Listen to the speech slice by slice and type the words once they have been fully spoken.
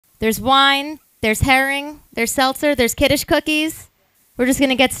there's wine, there's herring, there's seltzer, there's kiddish cookies. We're just going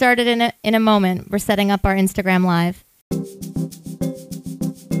to get started in a moment. We're setting up our Instagram Live.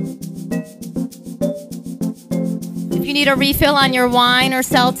 If you need a refill on your wine or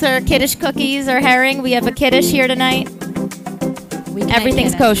seltzer, kiddish cookies or herring, we have a kiddish here tonight.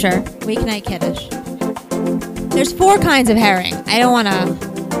 Everything's kosher. Weeknight kiddish. There's 4 kinds of herring. I don't want to,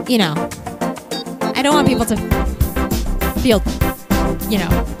 I don't want people to feel,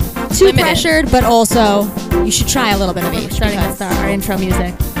 too limited. Pressured, but also you should try a little bit of each. Starting to start our intro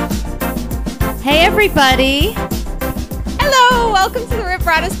music. Hey, everybody. Hello, welcome to the Ripped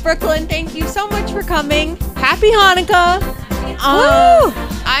Bodice Brooklyn. Thank you so much for coming. Happy Hanukkah. Woo!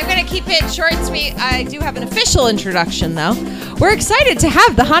 I'm going to keep it short and sweet. I do have an official introduction, though. We're excited to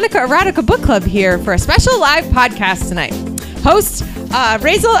have the Hanukkah Erotica Book Club here for a special live podcast tonight. Hosts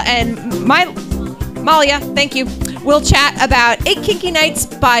Raizel and Malya, thank you, will chat about 8 Kinky Nights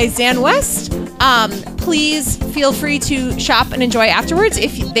by Xan West. Please feel free to shop and enjoy afterwards.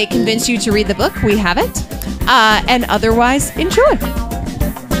 If they convince you to read the book, we have it. And otherwise, enjoy.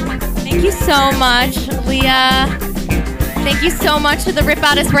 Thank you so much, Leah. Thank you so much to the Ripped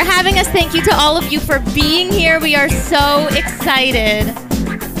Bodice for having us. Thank you to all of you for being here. We are so excited.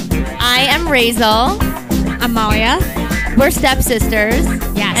 I am Raizel. I'm Malya. We're stepsisters.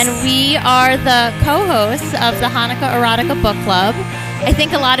 Yes. And we are the co-hosts of the Hanukkah Erotica Book Club. I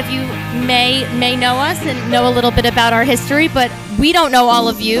think a lot of you may know us and know a little bit about our history, but we don't know all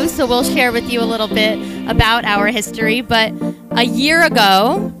of you, so we'll share with you a little bit about our history. But a year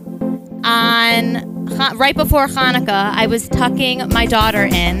ago, right before Hanukkah, I was tucking my daughter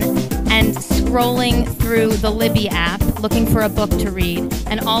in and scrolling through the Libby app looking for a book to read,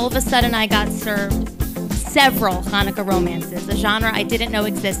 and all of a sudden I got served several Hanukkah romances, a genre I didn't know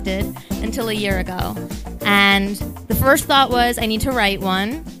existed until a year ago. And the first thought was I need to write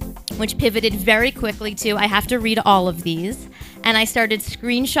one, which pivoted very quickly to I have to read all of these. And I started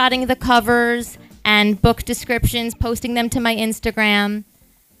screenshotting the covers and book descriptions, posting them to my Instagram,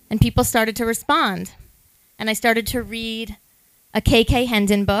 and people started to respond. And I started to read a KK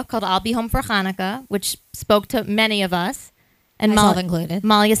Hendon book called I'll Be Home for Hanukkah, which spoke to many of us. And Myself included.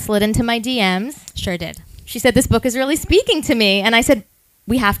 Malya slid into my DMs. Sure did. She said, this book is really speaking to me. And I said,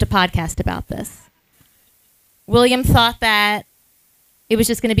 we have to podcast about this. William thought that it was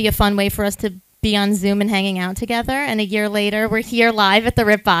just going to be a fun way for us to be on Zoom and hanging out together. And a year later, we're here live at the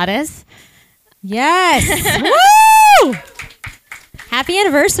Ripped Bodice. Yes. Woo! Happy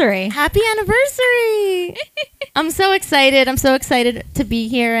anniversary. Happy anniversary. I'm so excited. I'm so excited to be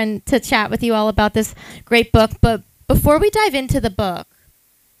here and to chat with you all about this great book. But before we dive into the book,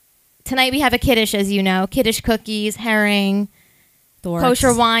 tonight we have a kiddish, as you know, kiddish cookies, herring,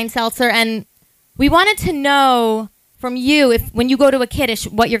 kosher wine, seltzer, and we wanted to know from you, if when you go to a kiddish,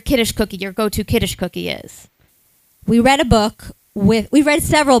 what your kiddish cookie, your go-to kiddish cookie is. We read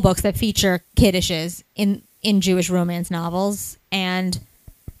several books that feature kiddishes in Jewish romance novels, and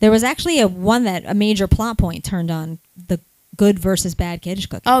there was actually a major plot point turned on the good versus bad kiddish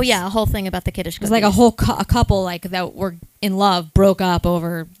cookies. Oh yeah, a whole thing about the kiddish cookies. It was like a whole a couple that were in love broke up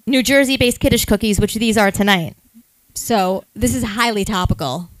over New Jersey-based kiddish cookies, which these are tonight. So this is highly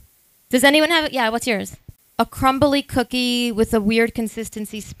topical. Does anyone have it? Yeah, what's yours? A crumbly cookie with a weird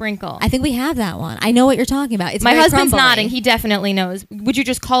consistency sprinkle. I think we have that one. I know what you're talking about. It's my very husband's crumbly. nodding. He definitely knows. Would you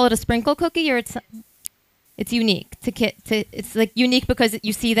just call it a sprinkle cookie, or it's unique it's like unique because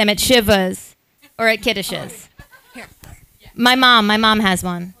you see them at Shivas or at kiddishes? Here. My mom has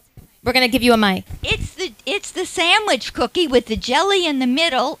one. We're gonna give you a mic. It's the sandwich cookie with the jelly in the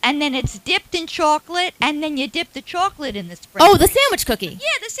middle, and then it's dipped in chocolate, and then you dip the chocolate in the sprinkle. Oh, the sandwich cookie.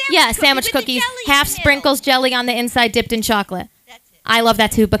 Yeah, the sandwich cookie. Yeah, sandwich with the cookies, jelly in half the middle. sprinkles, jelly on the inside, dipped in chocolate. That's it. I love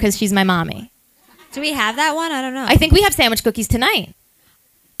that too because she's my mommy. Do we have that one? I don't know. I think we have sandwich cookies tonight.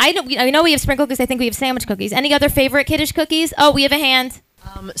 I know we have sprinkle cookies. I think we have sandwich cookies. Any other favorite kiddish cookies? Oh, we have a hand.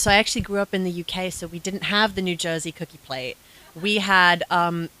 So I actually grew up in the UK, so we didn't have the New Jersey cookie plate. We had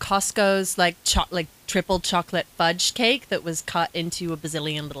Costco's like triple chocolate fudge cake that was cut into a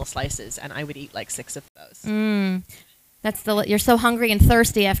bazillion little slices, and I would eat like 6 of those. You're so hungry and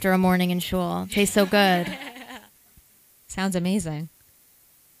thirsty after a morning in shul. Tastes so good. Sounds amazing.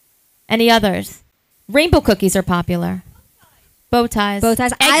 Any others? Rainbow cookies are popular. Bow ties. Bow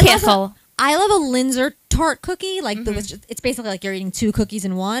ties. Egg kissel. I love a Linzer tart cookie. Like it's basically like you're eating 2 cookies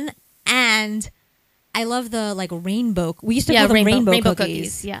in one. And I love the rainbow. We used to call them rainbow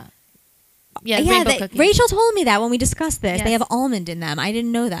cookies. Yeah. Yeah, rainbow cookies. Rachel told me that when we discussed this. Yes. They have almond in them. I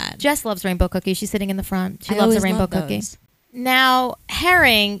didn't know that. Jess loves rainbow cookies. She's sitting in the front. She I loves a always rainbow love cookie. those. Now,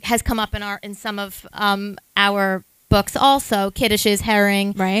 herring has come up in some of our books also. Kiddish's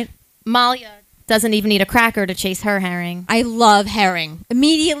herring. Right. Malya doesn't even need a cracker to chase her herring. I love herring.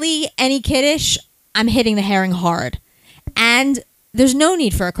 Immediately, any kiddish, I'm hitting the herring hard. And there's no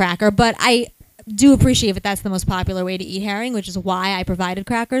need for a cracker, but I do appreciate that that's the most popular way to eat herring, which is why I provided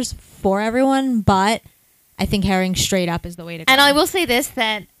crackers for everyone. But I think herring straight up is the way to go. And I will say this,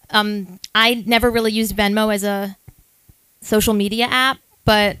 that I never really used Venmo as a social media app,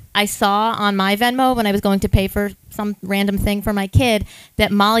 but I saw on my Venmo when I was going to pay for some random thing for my kid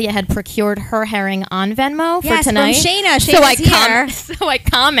that Malya had procured her herring on Venmo for tonight. From Shayna. Shayna's here. So I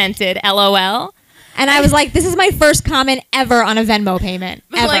commented, LOL. And I was like, this is my first comment ever on a Venmo payment.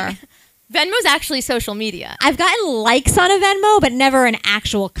 Ever. Like, Venmo's actually social media. I've gotten likes on a Venmo, but never an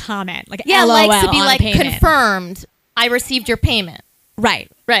actual comment. Like, yeah, LOL likes to be on like, a payment. confirmed, I received your payment.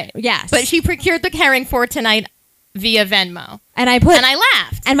 Right. Right. Yes. But she procured the herring for tonight via Venmo. And I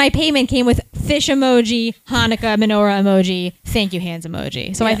laughed. And my payment came with fish emoji, Hanukkah menorah emoji, thank you hands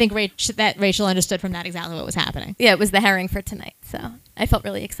emoji. So I think Rachel understood from that exactly what was happening. Yeah, it was the herring for tonight. So I felt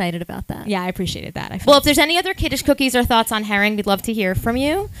really excited about that. Yeah, I appreciated that. Well, if there's any other kiddish cookies or thoughts on herring, we'd love to hear from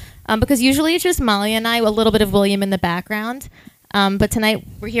you. Because usually it's just Malya and I, a little bit of William in the background. But tonight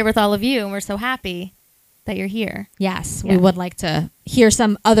we're here with all of you, and we're so happy that you're here. Yes, we would like to hear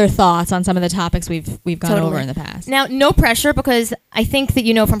some other thoughts on some of the topics we've gone over in the past. Now, no pressure, because I think that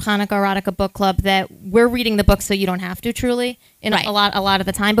you know from Hanukkah Erotica Book Club that we're reading the book so you don't have to, truly, a lot of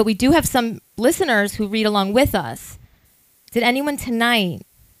the time. But we do have some listeners who read along with us. Did anyone tonight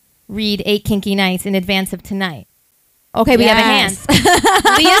read 8 Kinky Nights in advance of tonight? Okay, we have a hand.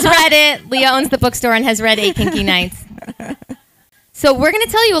 Leah's read it. Leah owns the bookstore and has read 8 Kinky Nights. So we're going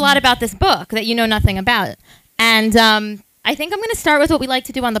to tell you a lot about this book that you know nothing about. And I think I'm going to start with what we like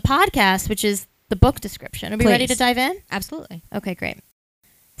to do on the podcast, which is the book description. Are we ready to dive in? Absolutely. Okay, great.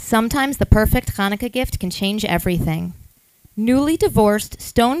 Sometimes the perfect Hanukkah gift can change everything. Newly divorced,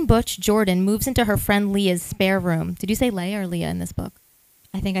 stone butch Jordan moves into her friend Leah's spare room. Did you say Leah or Leah in this book?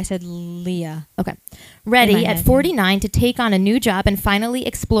 I think I said Leah. Okay. Ready at 49 to take on a new job and finally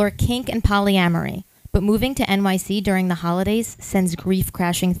explore kink and polyamory. But moving to NYC during the holidays sends grief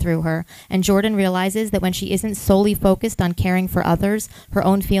crashing through her, and Jordan realizes that when she isn't solely focused on caring for others, her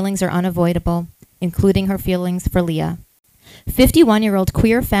own feelings are unavoidable, including her feelings for Leah. 51-year-old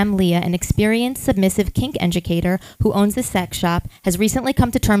queer femme Leah, an experienced submissive kink educator who owns a sex shop, has recently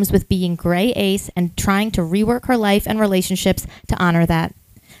come to terms with being gray ace and trying to rework her life and relationships to honor that.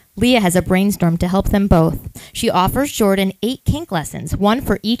 Leah has a brainstorm to help them both. She offers Jordan 8 kink lessons, one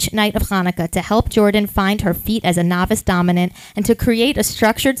for each night of Hanukkah, to help Jordan find her feet as a novice dominant and to create a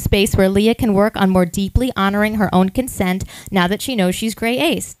structured space where Leah can work on more deeply honoring her own consent now that she knows she's gray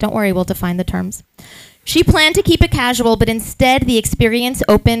ace. Don't worry, we'll define the terms. She planned to keep it casual, but instead the experience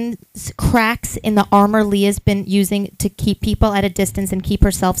opens cracks in the armor Leah's been using to keep people at a distance and keep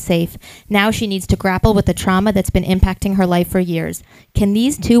herself safe. Now she needs to grapple with the trauma that's been impacting her life for years. Can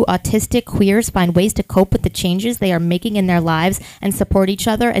these two autistic queers find ways to cope with the changes they are making in their lives and support each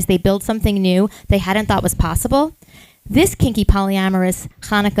other as they build something new they hadn't thought was possible? This kinky polyamorous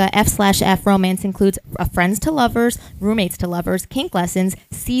Hanukkah F/F romance includes a friends to lovers, roommates to lovers, kink lessons,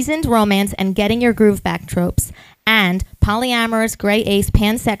 seasoned romance, and getting your groove back tropes, and polyamorous, gray ace,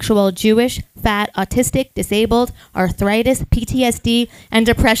 pansexual, Jewish, fat, autistic, disabled, arthritis, PTSD, and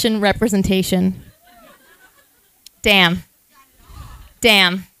depression representation. Damn.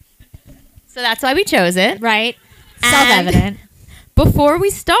 So that's why we chose it. Right. And self-evident. Before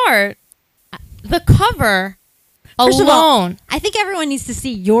we start, the cover First of all, alone. I think everyone needs to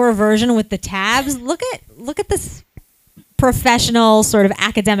see your version with the tabs. Look at this professional sort of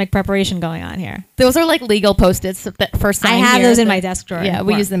academic preparation going on here. Those are like legal Post-its that for sign I have here, those in my desk drawer. Yeah,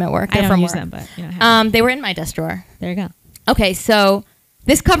 we use them at work. I They're don't from use work. them, but you know. They were in my desk drawer. There you go. Okay, so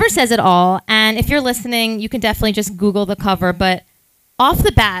this cover says it all. And if you're listening, you can definitely just Google the cover. But off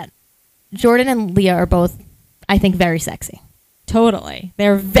the bat, Jordan and Leah are both, I think, very sexy. Totally.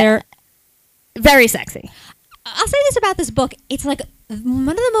 They're very sexy. I'll say this about this book. It's like one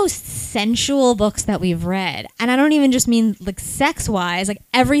of the most sensual books that we've read. And I don't even just mean like sex-wise. Like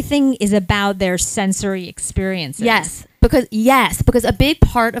everything is about their sensory experiences. Yes, because a big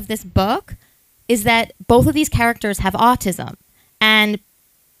part of this book is that both of these characters have autism. And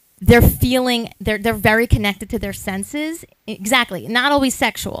they're very connected to their senses. Exactly. Not always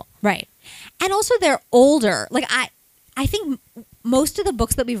sexual. Right. And also they're older. Like I think most of the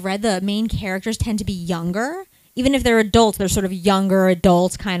books that we've read, the main characters tend to be younger. Even if they're adults, they're sort of younger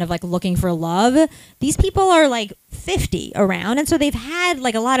adults kind of like looking for love. These people are like 50 around. And so they've had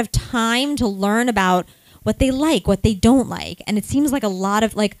like a lot of time to learn about what they like, what they don't like. And it seems like a lot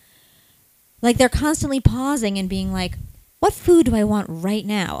of like Like they're constantly pausing and being like, what food do I want right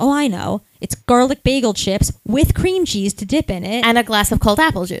now? Oh, I know. It's garlic bagel chips with cream cheese to dip in it. And a glass of cold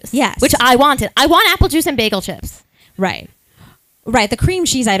apple juice. Yes. Which I wanted. I want apple juice and bagel chips. Right. The cream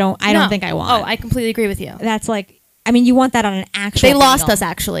cheese I don't think I want. Oh, I completely agree with you. That's like, I mean, you want that on an actual They lost bagel. us,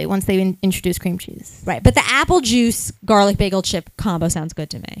 actually, once they introduced cream cheese. Right. But the apple juice garlic bagel chip combo sounds good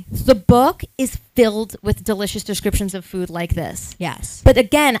to me. The book is filled with delicious descriptions of food like this. Yes. But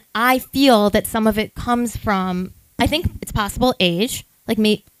again, I feel that some of it comes from, I think it's possible, age. Like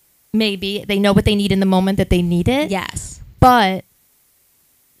maybe they know what they need in the moment that they need it. Yes. But,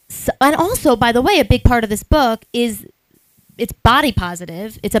 and also, by the way, a big part of this book is it's body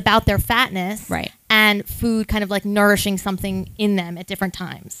positive. It's about their fatness. Right. And food kind of like nourishing something in them at different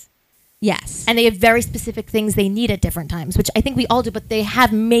times. Yes. And they have very specific things they need at different times, which I think we all do, but they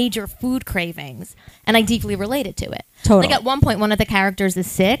have major food cravings. And I deeply related to it. Totally. Like at one point, one of the characters is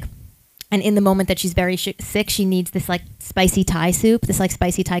sick. And in the moment that she's very sick, she needs this like spicy Thai soup, this like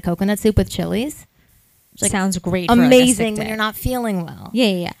spicy Thai coconut soup with chilies. Like, sounds great. For amazing like a sick when day. you're not feeling well.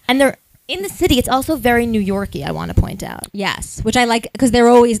 Yeah. And they're in the city. It's also very New York-y, I want to point out. Yes, which I like because they're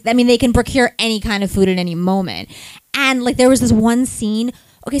always, I mean, they can procure any kind of food at any moment. And like there was this one scene.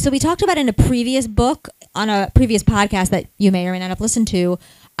 Okay, so we talked about in a previous book on a previous podcast that you may or may not have listened to,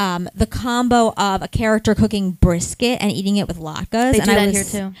 the combo of a character cooking brisket and eating it with latkes. They and do I that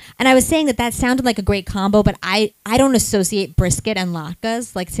was, here too. And I was saying that sounded like a great combo, but I don't associate brisket and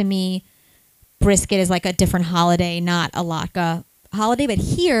latkes. Like to me, brisket is like a different holiday, not a latke holiday. But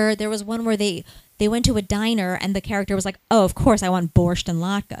here, there was one where they went to a diner and the character was like, oh, of course, I want borscht and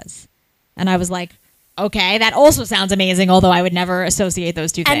latkes. And I was like, okay, that also sounds amazing, although I would never associate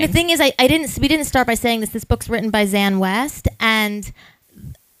those two things. And the thing is, we didn't start by saying this book's written by Xan West, and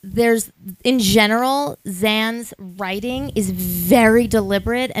there's, in general, Xan's writing is very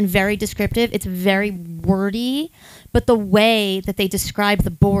deliberate and very descriptive. It's very wordy, but the way that they describe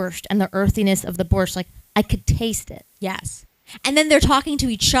the borscht and the earthiness of the borscht, like, I could taste it. Yes. And then they're talking to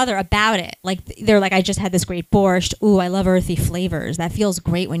each other about it. Like they're like, I just had this great borscht. Ooh, I love earthy flavors. That feels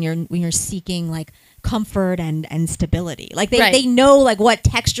great when you're seeking like comfort and stability. Like they know like what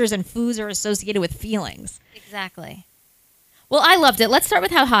textures and foods are associated with feelings. Exactly. Well, I loved it. Let's start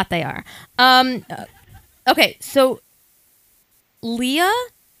with how hot they are. Okay, so Leah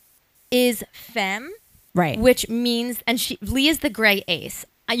is femme, Right. which means, and Leah's the gray ace.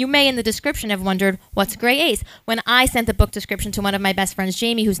 You may in the description have wondered, what's gray ace? When I sent the book description to one of my best friends,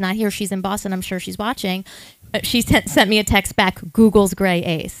 Jamie, who's not here, she's in Boston, I'm sure she's watching, she sent me a text back, Google's gray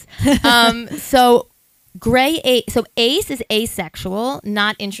ace. So ace is asexual,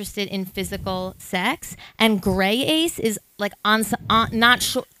 not interested in physical sex, and gray ace is like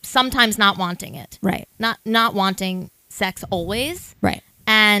sometimes not wanting it. Right. Not wanting sex always. Right.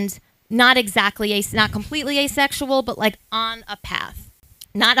 And not completely asexual, but like on a path.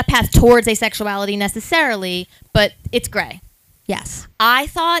 Not a path towards asexuality necessarily, but it's gray. Yes. I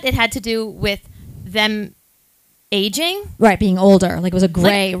thought it had to do with them aging. Right. Being older. Like it was a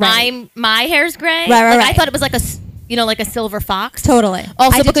gray. Like right. My hair's gray. Right. I thought it was like a silver fox. Totally.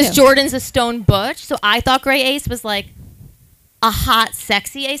 Also I did because too. Jordan's a stone butch, so I thought gray ace was like a hot,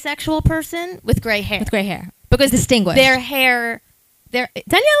 sexy asexual person with gray hair. With gray hair. Because distinguished. Their hair. Danielle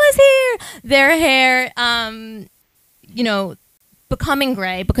is here. Their hair. Becoming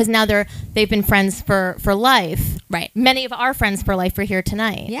gray because now they've been friends for life. Right. Many of our friends for life are here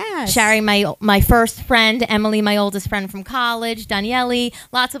tonight. Yes. Shari, my first friend, Emily, my oldest friend from college, Daniele,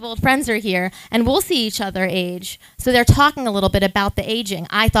 lots of old friends are here, and we'll see each other age. So they're talking a little bit about the aging.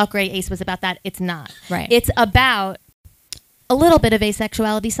 I thought Gray Ace was about that. It's not. Right. It's about a little bit of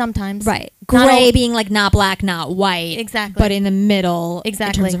asexuality sometimes. Right. Not Gray all- being like not black, not white. Exactly. But in the middle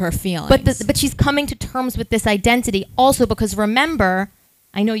Exactly. in terms of her feelings. But she's coming to terms with this identity also because remember,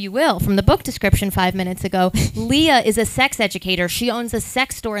 I know you will, from the book description 5 minutes ago, Leah is a sex educator. She owns a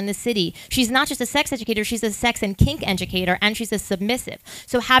sex store in the city. She's not just a sex educator, she's a sex and kink educator, and she's a submissive.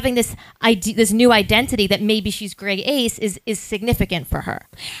 So having this new identity that maybe she's Gray Ace is significant for her.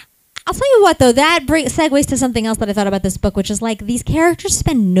 I'll tell you what, though, that segues to something else that I thought about this book, which is like these characters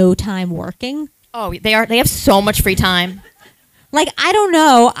spend no time working. Oh, they have so much free time. Like, I don't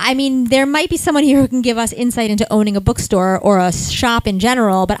know. I mean, there might be someone here who can give us insight into owning a bookstore or a shop in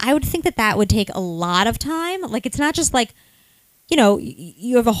general, but I would think that would take a lot of time. Like, it's not just like,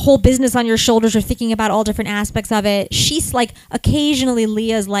 you have a whole business on your shoulders. You're thinking about all different aspects of it. She's like, occasionally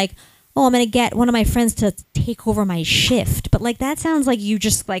Leah's like, oh, I'm going to get one of my friends to take over my shift. But like, that sounds like you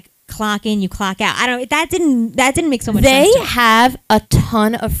just like clock in, you clock out. That didn't make so much sense. They have a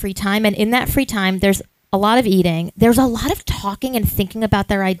ton of free time, and in that free time, there's a lot of eating. There's a lot of talking and thinking about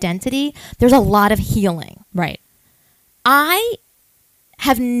their identity. There's a lot of healing. Right. I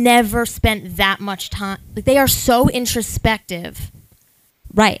have never spent that much time. Like, they are so introspective.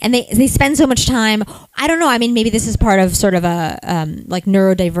 Right. And they spend so much time. I don't know. I mean, maybe this is part of sort of a like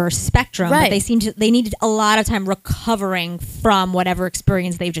neurodiverse spectrum. Right. But they needed a lot of time recovering from whatever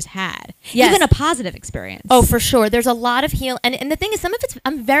experience they've just had. Yes. Even a positive experience. Oh, for sure. There's a lot of heal. And the thing is, some of it's,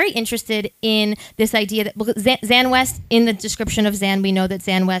 I'm very interested in this idea that because Xan West, in the description of Xan, we know that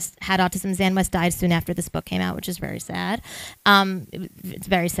Xan West had autism. Xan West died soon after this book came out, which is very sad. It's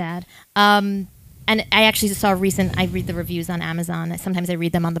very sad. And I actually saw I read the reviews on Amazon. Sometimes I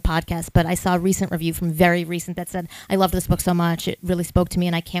read them on the podcast, but I saw a recent review from very recent that said, I love this book so much. It really spoke to me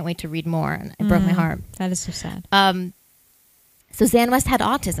and I can't wait to read more. And it broke my heart. That is so sad. So Xan West had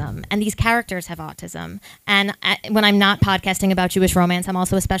autism, and these characters have autism. And when I'm not podcasting about Jewish romance, I'm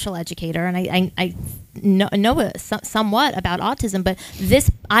also a special educator, and I know somewhat about autism. But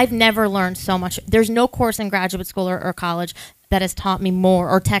I've never learned so much. There's no course in graduate school or college that has taught me more,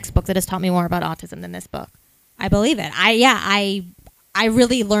 or textbook that has taught me more about autism than this book. I believe it. I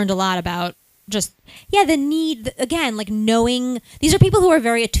really learned a lot about just the need, again, like knowing these are people who are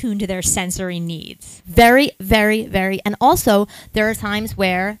very attuned to their sensory needs. Very, very, very. And also, there are times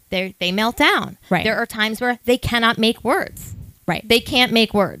where they melt down. Right. There are times where they cannot make words. Right. They can't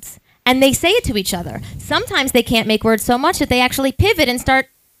make words. And they say it to each other. Sometimes they can't make words so much that they actually pivot and start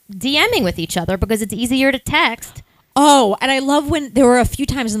DMing with each other because it's easier to text. Oh, and I love when there were a few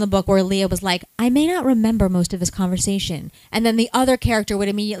times in the book where Leah was like, I may not remember most of this conversation. And then the other character would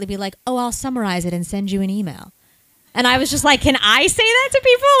immediately be like, oh, I'll summarize it and send you an email. And I was just like, can I say that to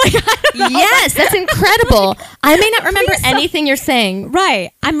people? Like, I don't know. Yes, that's incredible. I may not remember anything you're saying.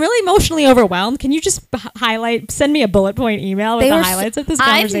 Right. I'm really emotionally overwhelmed. Can you just send me a bullet point email with the highlights of this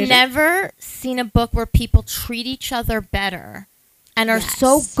conversation? I've never seen a book where people treat each other better and are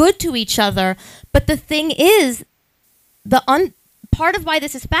so good to each other. But the thing is, part of why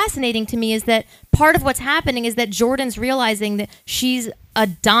this is fascinating to me is that part of what's happening is that Jordan's realizing that she's a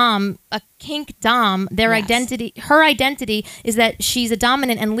kink dom. Her identity is that she's a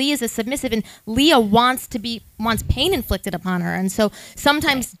dominant and Leah's a submissive, and Leah wants pain inflicted upon her. And so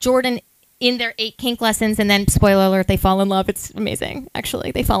sometimes Jordan, in their 8 kink lessons, and then spoiler alert, they fall in love. It's amazing.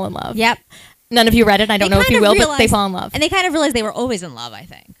 Actually, they fall in love. Yep. None of you read it. I don't know if you will, but they fall in love. And they kind of realized they were always in love, I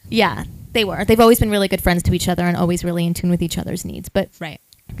think. Yeah, they were. They've always been really good friends to each other and always really in tune with each other's needs. But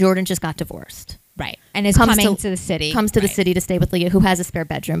Jordan just got divorced. Right. And is coming to the city. Comes to the city to stay with Leah, who has a spare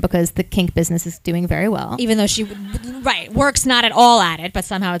bedroom because the kink business is doing very well. Even though she, works not at all at it, but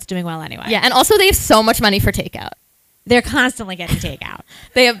somehow it's doing well anyway. Yeah, and also they have so much money for takeout. They're constantly getting takeout.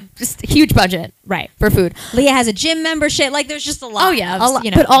 They have just a huge budget for food. Leah has a gym membership. Like, there's just a lot. Oh, yeah. A lot.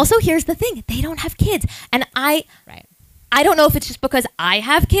 But also, here's the thing. They don't have kids. And I don't know if it's just because I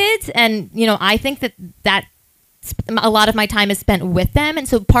have kids and, I think that a lot of my time is spent with them. And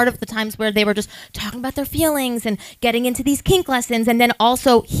so part of the times where they were just talking about their feelings and getting into these kink lessons and then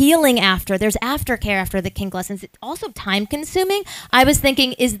also healing after. There's aftercare after the kink lessons. It's also time consuming. I was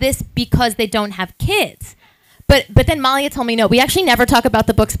thinking, is this because they don't have kids? But then Malya told me, no, we actually never talk about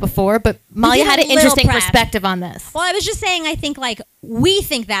the books before, but Malya had an interesting perspective on this. Well, I was just saying, I think, we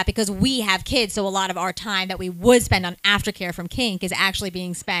think that because we have kids, so a lot of our time that we would spend on aftercare from kink is actually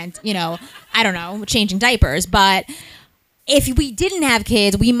being spent, I don't know, changing diapers. But if we didn't have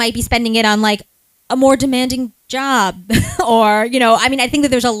kids, we might be spending it on, a more demanding job or, I think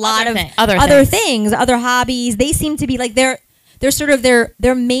that there's a lot of other things, other hobbies. They seem to be, they're sort of their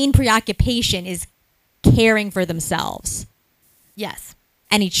main preoccupation is caring for themselves. Yes.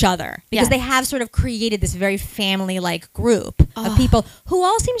 And each other. Because they have sort of created this very family-like group of people who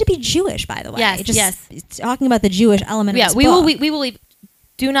all seem to be Jewish, by the way. Yes. Talking about the Jewish element of this book. We will leave.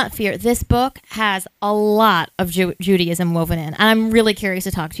 Do not fear. This book has a lot of Judaism woven in. And I'm really curious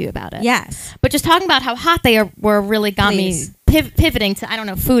to talk to you about it. Yes. But just talking about how hot they were really got me pivoting to, I don't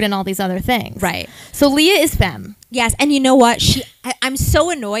know, food and all these other things. Right. So Leah is femme. Yes, and you know what? I'm so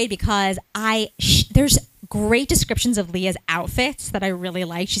annoyed because there's great descriptions of Leah's outfits that I really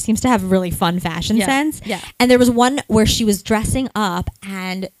like. She seems to have really fun fashion sense. Yeah. And there was one where she was dressing up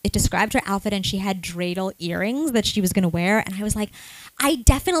and it described her outfit and she had dreidel earrings that she was going to wear. And I was like, I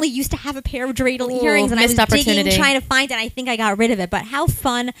definitely used to have a pair of dreidel earrings and I was digging, trying to find it. I think I got rid of it. But how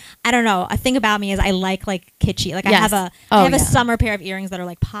fun. I don't know. A thing about me is I like kitschy. I have a summer pair of earrings that are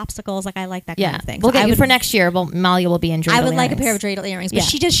like popsicles. I like that kind of thing. We'll get you for next year. Malya will be in dreidel earrings. I would like a pair of dreidel earrings. But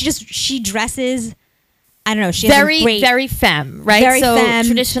she dresses... I don't know. She very, has very femme, right? Very so femme,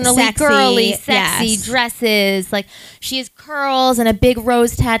 traditionally sexy, girly, sexy dresses. She has curls and a big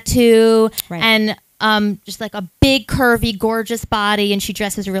rose tattoo. Right. And just like a big, curvy, gorgeous body, and she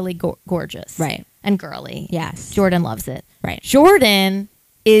dresses really gorgeous. Right. And girly. Yes. Jordan loves it. Right. Jordan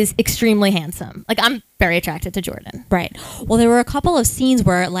is extremely handsome. Like, I'm very attracted to Jordan. Right. Well, there were a couple of scenes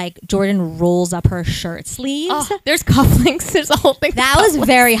where, like, Jordan rolls up her shirt sleeves. Oh, there's cufflinks. There's a whole thing. That was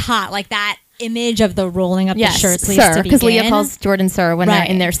very hot. Like, that image of the rolling up the shirt sleeves sir, to because Leah begin. calls Jordan sir when they're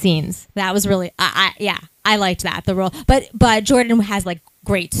in their scenes. That was really, I liked that, the roll. But Jordan has, like,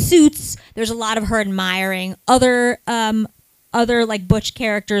 great suits. There's a lot of her admiring other like butch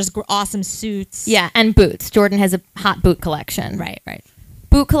characters, awesome suits. Yeah, and boots. Jordan has a hot boot collection. Right.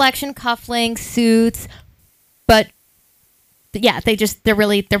 Boot collection, cufflinks, suits, but yeah,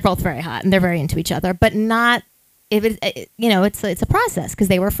 they're both very hot and they're very into each other, but not. It's a process because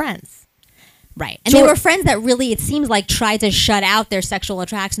they were friends, right? And they were friends that really, it seems like, tried to shut out their sexual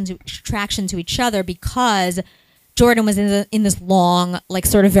attraction to each other because Jordan was in this long, like,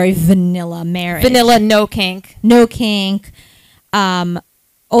 sort of very vanilla marriage. Vanilla, no kink.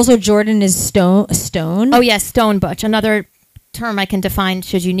 Also, Jordan is stone. Oh yeah, stone butch. Another term I can define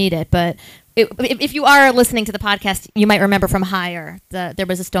should you need it, but if you are listening to the podcast, you might remember from Higher there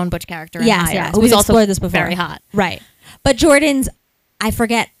was a stone butch character in Higher who was also this before. very hot. Right. But Jordan's, I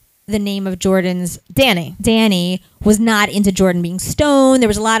forget the name of Jordan's, Danny was not into Jordan being stone. There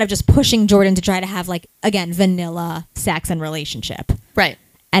was a lot of just pushing Jordan to try to have, like, again, vanilla sex and relationship. Right.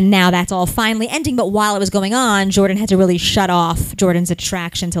 And now that's all finally ending. But while it was going on, Jordan had to really shut off Jordan's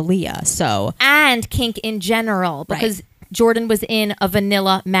attraction to Leah. So, and kink in general, because Jordan was in a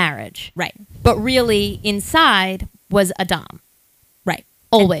vanilla marriage. Right. But really inside was a dom. Right.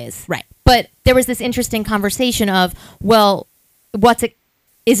 Always. Right. But there was this interesting conversation of, well,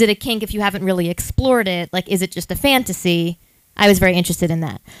 is it a kink if you haven't really explored it? Like, is it just a fantasy? I was very interested in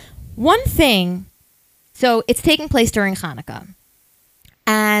that. One thing, so it's taking place during Hanukkah.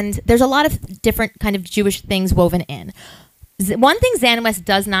 And there's a lot of different kind of Jewish things woven in. One thing Xan West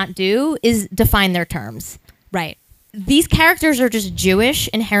does not do is define their terms. Right. These characters are just Jewish,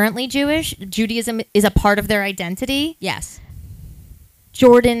 inherently Jewish. Judaism is a part of their identity. Yes.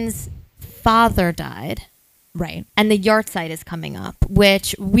 Jordan's father died. Right. And the yahrzeit is coming up,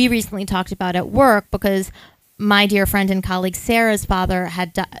 which we recently talked about at work because my dear friend and colleague Sarah's father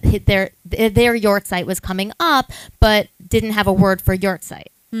had hit their yahrzeit was coming up, but didn't have a word for yahrzeit.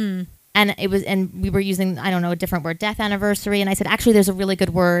 And we were using, I don't know, a different word, death anniversary. And I said, actually, there's a really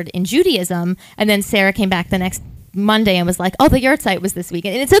good word in Judaism. And then Sarah came back the next Monday and was like, oh, the yahrzeit was this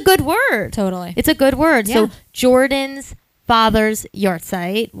weekend. And it's a good word. Totally. It's a good word. Yeah. So Jordan's father's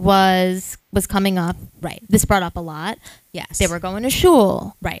yahrzeit was coming up. Right. This brought up a lot. Yes. They were going to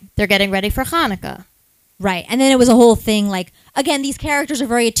shul. Right. They're getting ready for Hanukkah. Right. And then it was a whole thing, like, again, these characters are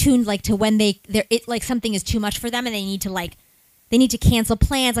very attuned, like, to when like something is too much for them and they need to cancel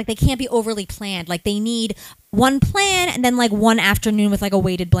plans. Like, they can't be overly planned. Like, they need one plan and then, like, one afternoon with, like, a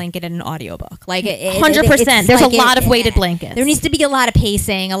weighted blanket and an audiobook. Like, 100%. There's like a lot of weighted blankets. There needs to be a lot of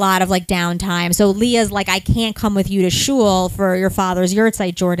pacing, a lot of, like, downtime. So Leah's like, I can't come with you to shul for your father's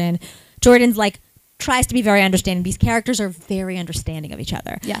yahrzeit, Jordan. Jordan's like, tries to be very understanding. These characters are very understanding of each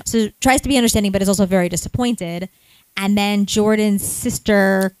other. Yeah. So tries to be understanding, but is also very disappointed. And then Jordan's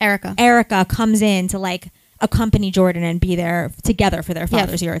sister, Erica comes in to, like, accompany Jordan and be there together for their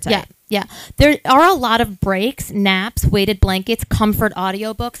father's yahrzeit. Yeah. There are a lot of breaks, naps, weighted blankets, comfort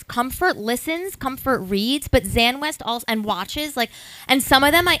audiobooks, comfort listens, comfort reads, but Xan West also, and watches, like, and some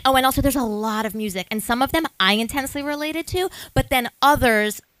of them and also there's a lot of music, and some of them I intensely related to, but then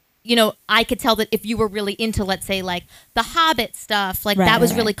others, you know, I could tell that if you were really into, let's say, like, the Hobbit stuff, like, that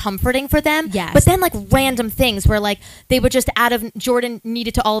was really comforting for them. Yes. But then, like, random things where, like, they would just Jordan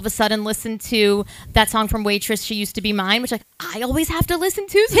needed to all of a sudden listen to that song from Waitress, She Used to Be Mine, which, like, I always have to listen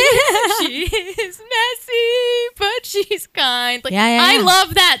to. She is messy, but she's kind. Like, I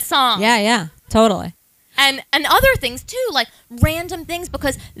love that song. Yeah, totally. And other things, too, like, random things,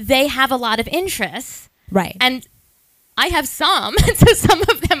 because they have a lot of interests. Right. And I have some, and so some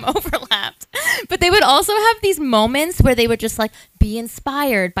of them overlapped. But they would also have these moments where they would just, like, be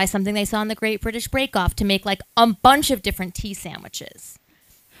inspired by something they saw in the Great British Bake Off to make, like, a bunch of different tea sandwiches.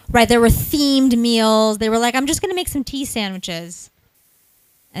 Right. There were themed meals. They were like, I'm just going to make some tea sandwiches.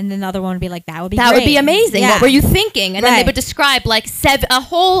 And then the other one would be like, that would be That would be amazing. Yeah. What were you thinking? And then they Right. would describe, like, 7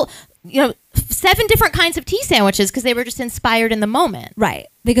 different kinds of tea sandwiches because they were just inspired in the moment. Right.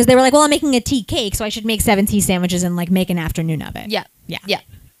 Because they were like, well, I'm making a tea cake, so I should make 7 tea sandwiches and, like, make an afternoon of it. Yeah.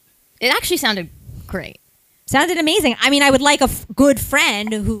 It actually sounded great. Sounded amazing. I mean, I would like a good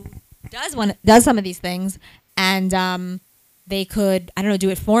friend who does some of these things, and they could, I don't know, do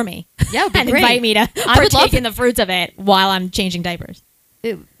it for me. Yeah, it would be and great. invite me to I would love partake in the fruits of it while I'm changing diapers.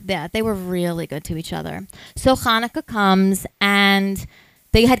 Yeah, they were really good to each other. So Hanukkah comes, and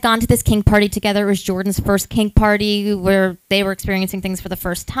they had gone to this kink party together. It was Jordan's first kink party where they were experiencing things for the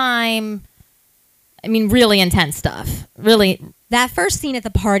first time. I mean, really intense stuff. Really. That first scene at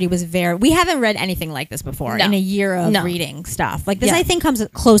the party was we haven't read anything like this before in a year of reading stuff. Like this, I think, comes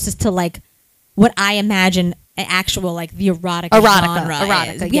closest to like what I imagine an actual like the erotica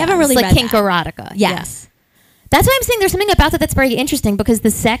genre is. We haven't really read kink erotica. Yes. That's why I'm saying there's something about that that's very interesting, because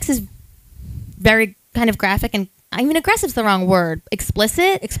the sex is very kind of graphic, and I mean, aggressive's the wrong word.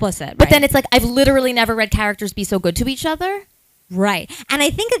 Explicit. But then it's like, I've literally never read characters be so good to each other. Right. And I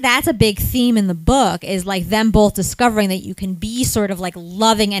think that that's a big theme in the book, is like them both discovering that you can be sort of like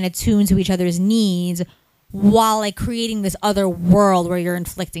loving and attuned to each other's needs while like creating this other world where you're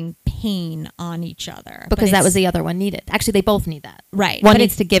inflicting pain on each other. Because that was the other one needed. Actually, they both need that. Right. One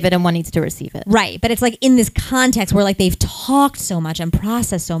needs to give it and one needs to receive it. Right. But it's like in this context where like they've talked so much and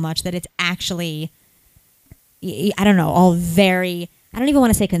processed so much that it's actually, I don't know, all very, I don't even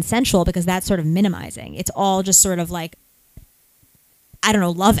want to say consensual, because that's sort of minimizing. It's all just sort of like, I don't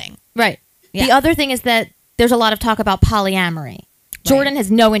know, loving. Right. Yeah. The other thing is that there's a lot of talk about polyamory. Jordan has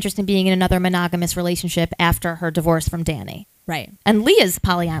no interest in being in another monogamous relationship after her divorce from Danny. Right. And Leah's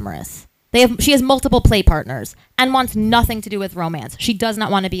polyamorous. She has multiple play partners and wants nothing to do with romance. She does not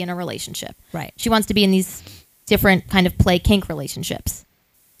want to be in a relationship. Right. She wants to be in these different kind of play kink relationships.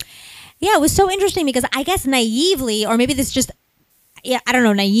 Yeah, it was so interesting because I guess naively, or maybe this just, I don't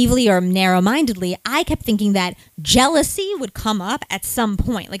know, naively or narrow-mindedly, I kept thinking that jealousy would come up at some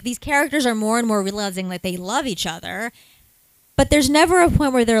point. Like these characters are more and more realizing that they love each other, but there's never a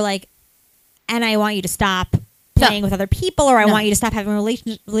point where they're like, and I want you to stop playing with other people, or I want you to stop having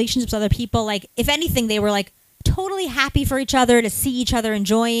relationships with other people. Like, if anything, they were like totally happy for each other, to see each other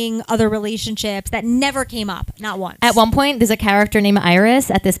enjoying other relationships. That never came up, not once. At one point, there's a character named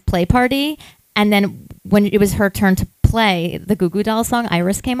Iris at this play party, and then when it was her turn to play, the Goo Goo Dolls song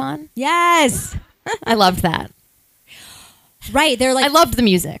Iris came on. Yes. I loved that. Right. They're like, I loved the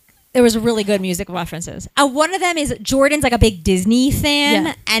music. There was really good music references. One of them is Jordan's like a big Disney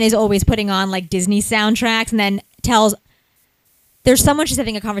fan and is always putting on like Disney soundtracks, and then tells, there's someone she's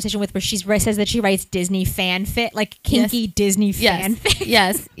having a conversation with where she says that she writes Disney fanfic, like kinky Disney fanfic.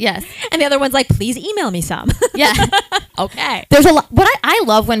 Yes. And the other one's like, please email me some. Yeah. Okay. There's a lot. What I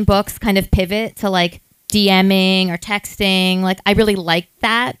love when books kind of pivot to like DMing or texting. Like, I really like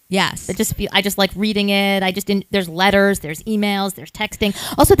that. Yes. I just like reading it. There's letters, there's emails, there's texting.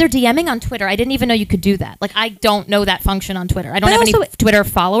 Also, they're DMing on Twitter. I didn't even know you could do that. Like, I don't know that function on Twitter. I don't have any Twitter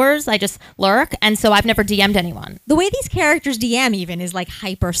followers. I just lurk. And so I've never DM'd anyone. The way these characters DM even is like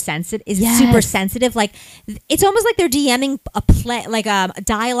hypersensitive, super sensitive. Like, it's almost like they're DMing a play, like a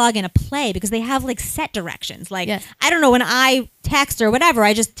dialogue in a play, because they have like set directions. Like, I don't know, when I text or whatever,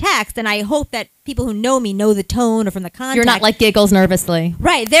 I just text, and I hope that people who know me know the tone or from the context. You're not like giggles nervously.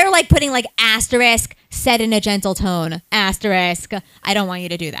 Right. They're like putting like asterisk, said in a gentle tone, asterisk, I don't want you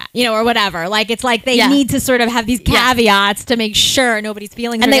to do that, or whatever. Like, it's like they need to sort of have these caveats to make sure nobody's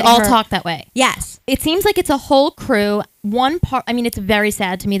feelings and they all talk that way. Yes. It seems like it's a whole crew. It's very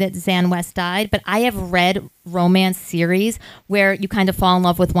sad to me that Xan West died, but I have read romance series where you kind of fall in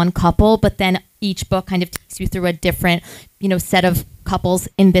love with one couple, but then each book kind of takes you through a different, set of couples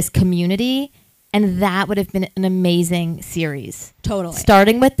in this community. And that would have been an amazing series. Totally.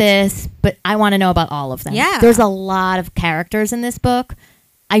 Starting with this, but I want to know about all of them. Yeah. There's a lot of characters in this book.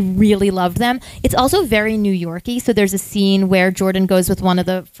 I really loved them. It's also very New York-y. So there's a scene where Jordan goes with one of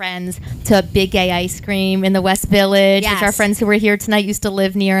the friends to Big Gay Ice Cream in the West Village, which our friends who were here tonight used to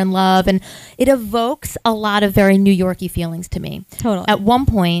live near and love. And it evokes a lot of very New York-y feelings to me. Totally. At one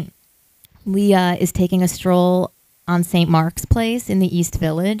point, Leah is taking a stroll on St. Mark's Place in the East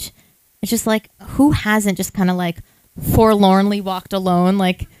Village. It's just like, who hasn't just kind of like forlornly walked alone,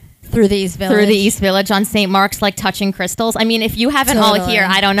 like through the East Village on St. Mark's, like touching crystals? I mean, if you haven't all here,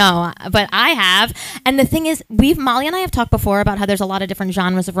 I don't know, but I have. And the thing is, Malya and I have talked before about how there's a lot of different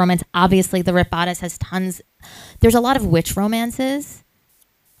genres of romance. Obviously, the Ripped Bodice has tons. There's a lot of witch romances.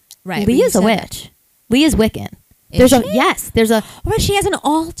 Right. Leah's a witch. Leah's Wiccan. There's a. But she has an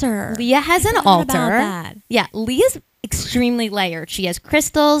altar. Leah has an altar. About that. Yeah, Leah's extremely layered. She has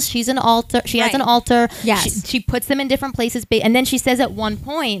crystals. She's an altar. She has an altar. Yes. She puts them in different places. And then she says at one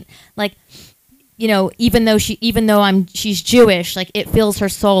point, like, even though she's Jewish, like it fills her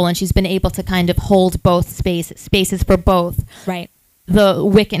soul, and she's been able to kind of hold both spaces for both. Right. The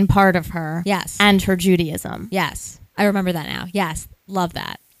Wiccan part of her. Yes. And her Judaism. Yes. I remember that now. Yes. Love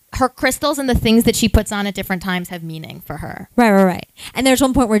that. Her crystals and the things that she puts on at different times have meaning for her. Right. And there's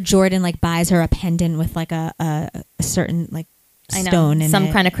one point where Jordan like buys her a pendant with like a certain like I know. stone in Some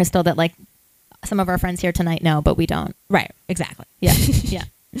it. kind of crystal that like some of our friends here tonight know, but we don't. Right, exactly. Yeah.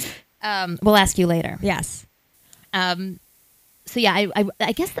 Yeah. We'll ask you later. Yes. So yeah,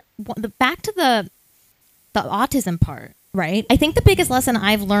 I guess the back to the autism part. Right. I think the biggest lesson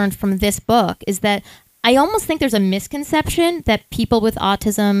I've learned from this book is that I almost think there's a misconception that people with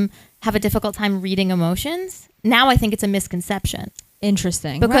autism have a difficult time reading emotions. Now I think it's a misconception.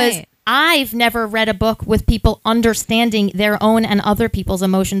 Interesting. Because Right. I've never read a book with people understanding their own and other people's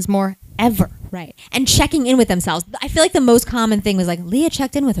emotions more ever. Right. And checking in with themselves. I feel like the most common thing was like, Leah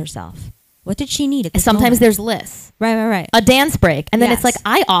checked in with herself. What did she need at this Sometimes moment? there's lists. Right. A dance break. And then Yes. it's like,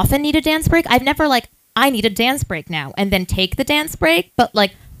 I often need a dance break. I've never like, I need a dance break now and then take the dance break. But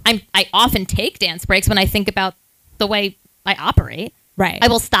like, I often take dance breaks when I think about the way I operate. Right. I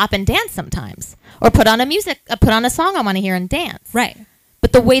will stop and dance sometimes or put on a song I want to hear and dance. Right.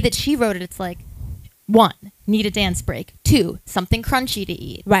 But the way that she wrote it, it's like, 1, need a dance break. 2, something crunchy to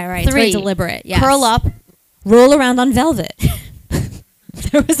eat. Right. 3, It's very deliberate. Yes. curl up. Roll around on velvet.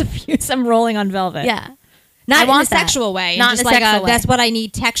 There was some rolling on velvet. Yeah. Not I in want a that. sexual way. Not just in a like sexual way. that's what I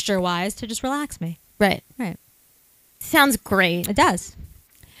need texture-wise to just relax me. Right. Right. Sounds great. It does.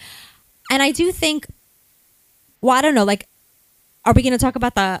 And I do think, well, I don't know, like, are we going to talk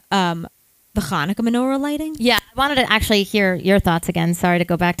about the Hanukkah menorah lighting? Yeah, I wanted to actually hear your thoughts again. Sorry to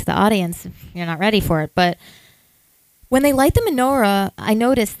go back to the audience if you're not ready for it. But when they light the menorah, I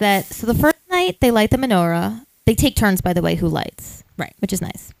noticed that, so the first night they light the menorah, they take turns, by the way, who lights. Right. Which is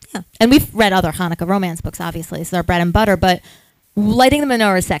nice. Yeah. And we've read other Hanukkah romance books, obviously. It's our bread and butter. But lighting the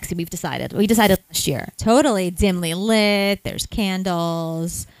menorah is sexy, we've decided. We decided last year. Totally dimly lit. There's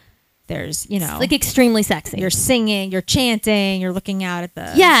candles. There's, It's like extremely sexy. you're singing, you're chanting, you're looking out at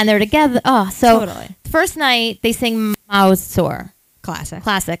the Yeah, and they're together. Oh, so Totally. first night they sing Mao's Sor. classic.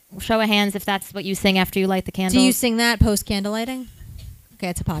 Classic. Show of hands if that's what you sing after you light the candles. Do you sing that post candle lighting? Okay,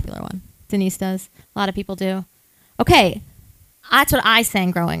 it's a popular one. Denise does. A lot of people do. Okay. That's what I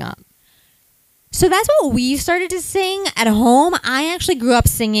sang growing up. So that's what we started to sing at home. I actually grew up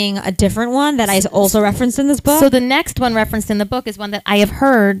singing a different one that I also referenced in this book. So the next one referenced in the book is one that I have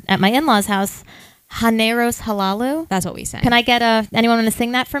heard at my in-laws' house, Haneros Halalu. That's what we sang. Can I get anyone want to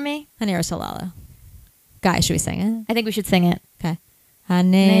sing that for me? Haneros Halalu. Guys, should we sing it? I think we should sing it. Okay.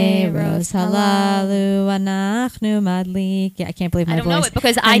 Haneros Halalu anachnu madlik. Yeah, I can't believe my I don't voice. know it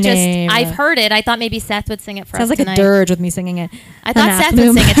because Haneros. I've heard it. I thought maybe Seth would sing it for Sounds us like tonight. a dirge with me singing it. I thought Seth would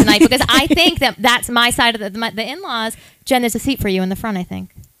Anachnu sing it tonight because I think that's my side of the in-laws. Jen, there's a seat for you in the front, I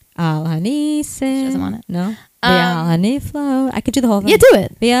think. Al Hanisen. She doesn't want it. No. V'al Haniflo. I could do the whole thing. Yeah, do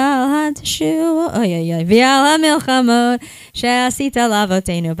it. V'al Hantashu. Oh, yeah. V'al HaMilchamot. She'asita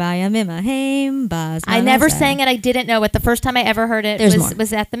lavotenu bayamim haim baz. I never sang it. I didn't know it. The first time I ever heard it There's more.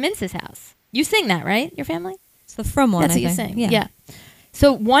 was at the Mince's house. You sing that, right? Your family? It's the from one. That's I what you think. sing. Yeah.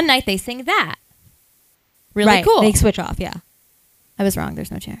 So one night they sing that. Really right. cool. They switch off. Yeah. I was wrong.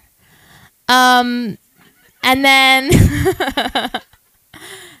 There's no chair.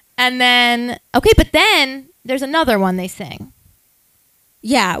 And then, okay, but then there's another one they sing.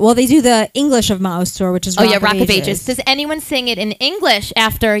 Yeah. Well, they do the English of Maostor, which is Rock of Ages. Does anyone sing it in English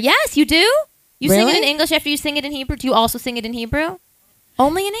after? Yes, you do. You sing Really? it in English after you sing it in Hebrew. Do you also sing it in Hebrew?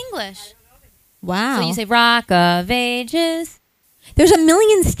 Only in English. Wow. So you say Rock of Ages. There's a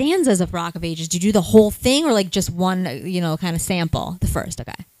million stanzas of Rock of Ages. Do you do the whole thing or like just one, kind of sample? The first,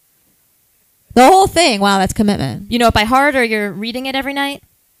 okay. The whole thing. Wow, that's commitment. You know it by heart, or you're reading it every night?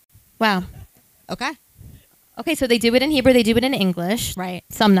 Wow. Okay. Okay, so they do it in Hebrew. They do it in English. Right.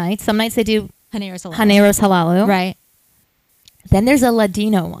 Some nights they do Haneros Halalu. Haneros Halalu. Right. Then there's a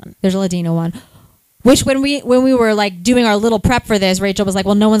Ladino one. There's a Ladino one. Which when we were like doing our little prep for this, Rachel was like,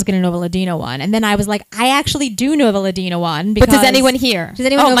 "Well, no one's going to know of a Ladino one." And then I was like, "I actually do know of a Ladino one." But does anyone here? Does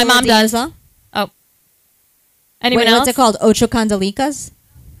anyone Oh, know my of a mom Ladino does. song? Oh. Anyone Wait, else? what's it called? Ocho Candelicas?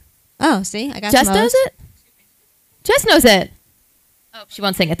 Oh, see? I got Jess some knows others. it? Jess knows it. Oh, she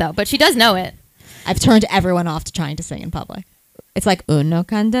won't sing it though, but she does know it. I've turned everyone off to trying to sing in public. It's like Uno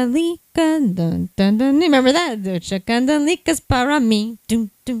Candelica, dun, dun, dun. Remember that? Ocho Candelicas para mí, dun,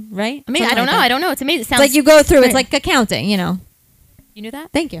 dun, right? I mean, Something I don't like know. that. I don't know. It's amazing. It It's sounds like you go through. It's great. like accounting, You knew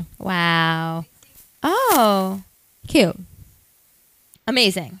that? Thank you. Wow. Oh, Cute.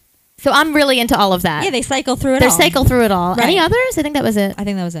 amazing. So I'm really into all of that. Yeah, they cycle through it. They all. cycle through it all. Right. Any others? I think that was it. I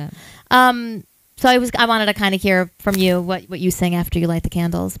think that was it. So I wanted to kind of hear from you what you sing after you light the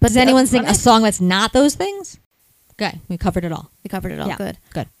candles. But Does anyone sing okay. a song that's not those things? Okay, we covered it all. We covered it all. Yeah, Good.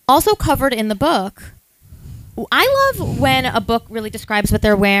 good. Also covered in the book. I love when a book really describes what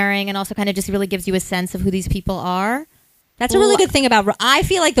they're wearing and also kind of just really gives you a sense of who these people are. That's a really good thing about. I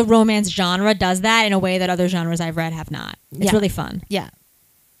feel like the romance genre does that in a way that other genres I've read have not. It's really fun. Yeah.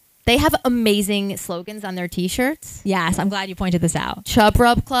 They have amazing slogans on their T-shirts. Yes, I'm glad you pointed this out. Chub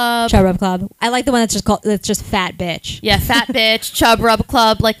Rub Club. Chub Rub Club. I like the one that's just Fat Bitch. Yeah, Fat Bitch, Chub Rub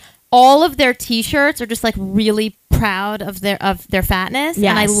Club. Like all of their T-shirts are just like really proud of their fatness. Yes.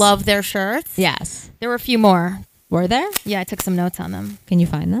 And I love their shirts. Yes. There were a few more. Were there? Yeah, I took some notes on them. Can you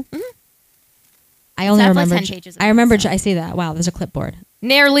find them? Mm-hmm. I only remember. 10 pages of I remember. notes, so. I see that. Wow, there's a clipboard.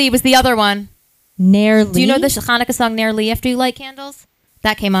 Nair Lee was the other one. Nair Lee. Do you know the Hanukkah song Nair Lee After You Light Candles?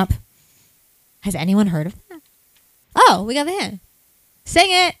 That came up. Has anyone heard of that? Oh, we got the hint. Sing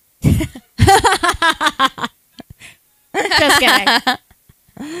it. Just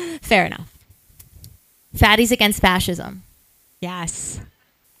kidding. Fair enough. Fatties Against Fascism. Yes.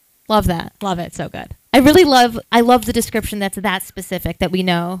 Love that. Love it. So good. I love the description that's that specific that we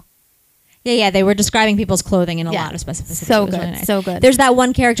know. Yeah, they were describing people's clothing in a lot of specificity. So It was good, really nice. so good. There's that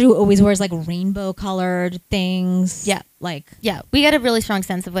one character who always wears like rainbow colored things. Yeah. Like, Yeah, we get a really strong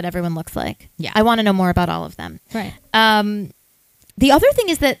sense of what everyone looks like. Yeah. I want to know more about all of them. right. The other thing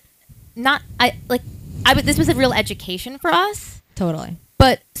is that this was a real education for us, Totally.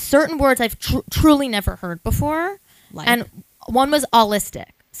 but certain words I've truly never heard before. Like? And one was allistic.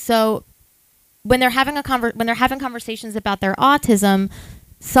 So when they're having conversations about their autism,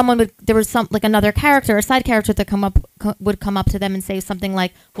 there was another character, a side character that would come up to them and say something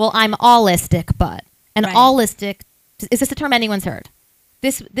like, "Well, I'm allistic, but." And Right. allistic, is this a term anyone's heard?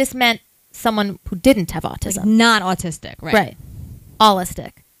 This meant someone who didn't have autism. Like not autistic. Right. Right.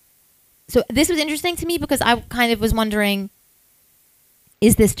 Allistic. So this was interesting to me because I kind of was wondering,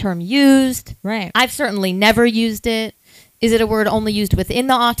 is this term used? Right. I've certainly never used it. Is it a word only used within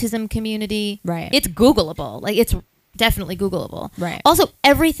the autism community? Right. It's Googleable. Like, it's definitely Googleable. Right. Also,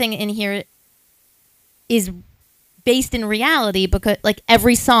 everything in here is based in reality because, like,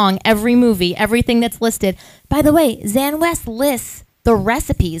 every song, every movie, everything that's listed. By the way, Xan West lists the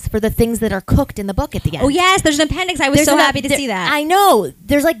recipes for the things that are cooked in the book at the end. Oh yes, there's an appendix. I was There's so an- happy to see that. I know.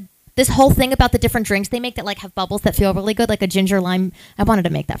 There's like this whole thing about the different drinks they make that like have bubbles that feel really good, like a ginger lime. I wanted to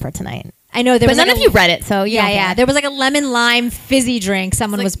make that for tonight. I know there But was none like of you read it, so you Yeah, don't yeah. care. There was like a lemon lime fizzy drink.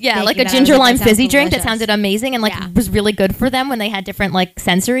 Someone was Yeah, like baking a that. I was ginger like, lime that sounds fizzy drink that delicious. sounded amazing and like Yeah. was really good for them when they had different like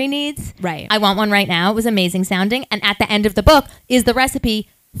sensory needs. Right. I want one right now. It was amazing sounding. And at the end of the book is the recipe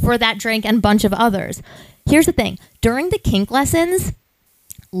for that drink and a bunch of others. Here's the thing. During the kink lessons,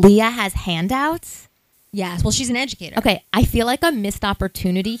 Leah has handouts. Yes. Well, she's an educator. Okay, I feel like a missed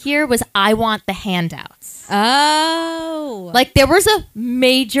opportunity here was I want the handouts. Oh. Like there was a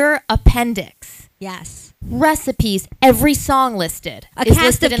major appendix. yes. Recipes, every song listed. A is cast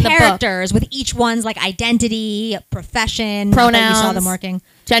listed of in the book. characters with each one's like identity, profession, not that you saw Pronouns. them working.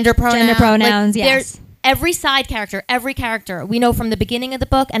 Gender pronouns. Gender pronouns, Like, yes. there's every side character, every character we know from the beginning of the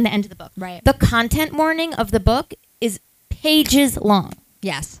book and the end of the book. Right. The content warning of the book is pages long.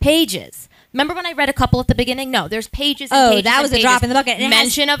 Yes. Pages. Remember when I read a couple at the beginning? No, there's pages and Oh, pages that and was a pages. drop in the bucket. And it has-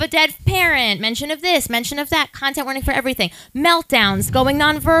 Mention of a dead parent, mention of this, mention of that, content warning for everything. Meltdowns, going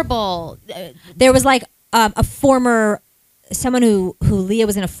nonverbal. There was like a former someone who Leah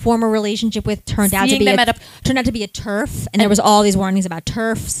was in a former relationship with turned out to Seeing be them a, at a- turned out to be a TERF, and there was all these warnings about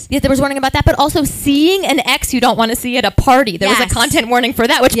TERFs. Yeah, there was warning about that, but also seeing an ex you don't want to see at a party. There was Yes. a content warning for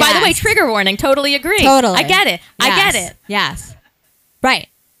that, which, by the way, Yes. trigger warning. Totally agree. Totally. I get it. I Yes. get it. Yes. Right.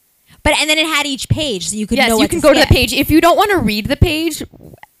 But and then it had each page, so you could Yes, know you what can to go to the skip. page. If you don't want to read the page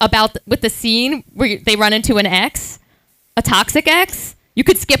about with the scene where they run into an ex, a toxic ex, you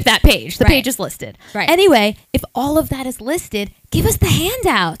could skip that page. The Right. page is listed. Right. Anyway, if all of that is listed, give us the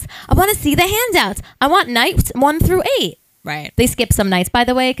handouts. I want to see the handouts. I want nights 1 through 8. Right. They skip some nights, by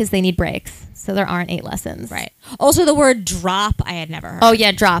the way, because they need breaks. So there aren't 8 lessons. Right. Also, the word drop I had never heard. Oh,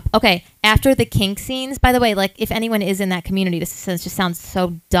 yeah, drop. Okay. After the kink scenes, by the way, like, if anyone is in that community, this just sounds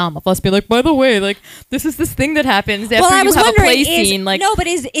so dumb of us be like, by the way, like, this is this thing that happens after well, I you was have a wondering, play scene. Like, no, but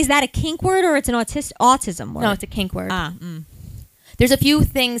is that a kink word or it's an autism word? no, it's a kink word. Ah, There's a few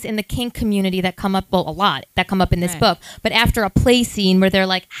things in the kink community that come up, well, a lot that come up in this Right. book. But after a play scene where they're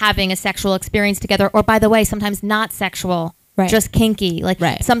like having a sexual experience together, or by the way, sometimes not sexual, Right. just kinky. Like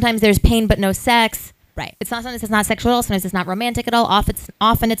Right. sometimes there's pain but no sex. Right. It's not sometimes it's not sexual at all. Sometimes it's not romantic at all.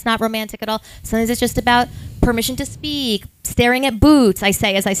 Often it's not romantic at all. Sometimes it's just about permission to speak, staring at boots. I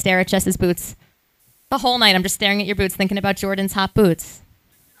say as I stare at Jess's boots. The whole night I'm just staring at your boots, thinking about Jordan's hot boots.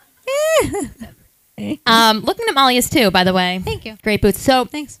 Looking at Malya's too, by the way. Thank you. Great boots. So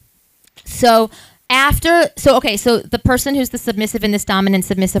Thanks. so the person who's the submissive in this dominant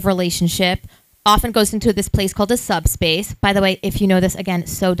submissive relationship often goes into this place called a subspace. By the way, if you know this, again,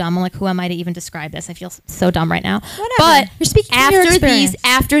 it's so dumb. I'm like, who am I to even describe this? I feel so dumb right now. Whatever. But You're speaking from your experience.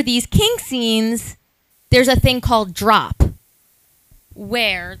 after these kink scenes, there's a thing called drop,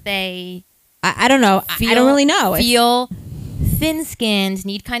 where they I don't know. I don't really know. Feel thin-skinned,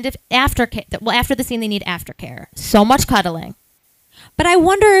 need kind of aftercare. Well, after the scene, they need aftercare. So much cuddling. But I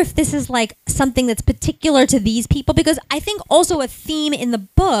wonder if this is like something that's particular to these people, because I think also a theme in the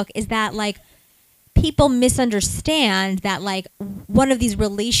book is that like people misunderstand that like one of these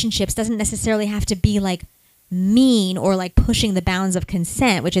relationships doesn't necessarily have to be like mean or like pushing the bounds of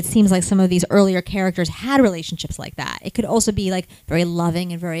consent, which it seems like some of these earlier characters had relationships like that. It could also be like very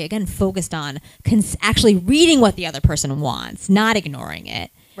loving and very, again, focused on actually reading what the other person wants, not ignoring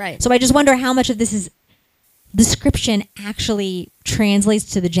it. Right. So I just wonder how much of this is description actually translates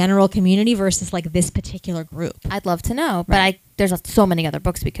to the general community versus like this particular group. I'd love to know, but there's so many other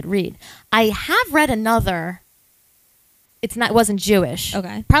books we could read. I have read another. It wasn't Jewish.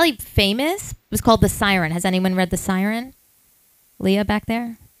 Okay. Probably famous. It was called The Siren. Has anyone read The Siren? Leah back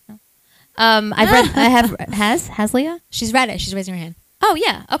there? No. Has Leah? She's read it. She's raising her hand. Oh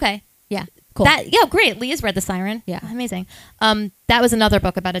yeah. Okay. Yeah. Cool. Great. Leah's read The Siren. Yeah. Amazing. That was another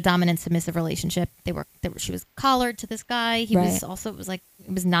book about a dominant submissive relationship. She was collared to this guy. He was also, it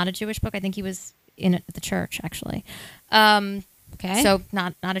was not a Jewish book. I think he was in at the church actually. Okay. So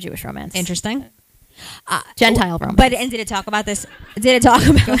not a Jewish romance. Interesting. Gentile romance. But did it talk about this? Did it talk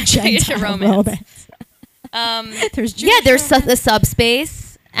about Gentile romance? There's the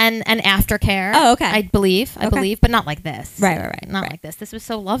subspace and aftercare. Oh, okay. I believe, but not like this. Right. Not like this. This was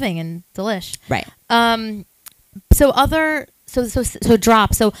so loving and delish. Right. So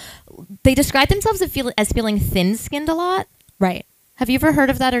drop. So they describe themselves as feeling thin-skinned a lot. Right. Have you ever heard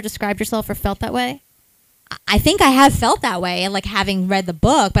of that or described yourself or felt that way? I think I have felt that way, like having read the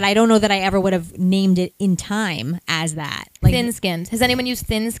book, but I don't know that I ever would have named it in time as that. Like, thin-skinned. Has anyone used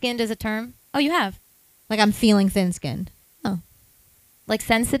thin-skinned as a term? Oh, you have. Like I'm feeling thin-skinned. Oh. Like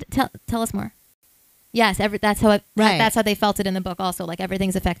sensitive. Tell us more. Yes, that's how they felt it in the book. Also, like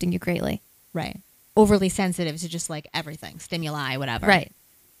everything's affecting you greatly. Right. Overly sensitive to just like everything, stimuli, whatever. Right.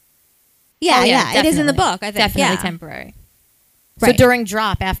 Yeah, it is in the book. I think definitely temporary. Right. So during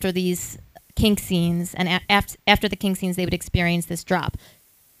drop, after these kink scenes, and after the kink scenes, they would experience this drop.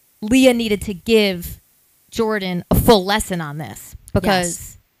 Leah needed to give Jordan a full lesson on this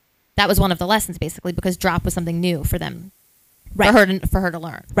because that was one of the lessons, basically, because drop was something new for them. Right. For her to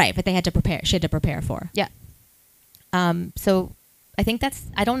learn. Right, but they had to prepare. She had to prepare for. Yeah. So I think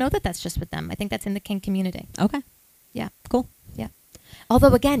I don't know that that's just with them. I think that's in the kink community. Okay. Yeah. Cool. Yeah.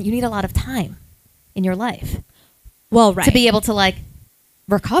 Although, again, you need a lot of time in your life. Well, right. To be able to, like,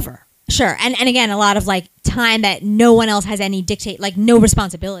 recover. Sure. And again, a lot of, like, time that no one else has any like, no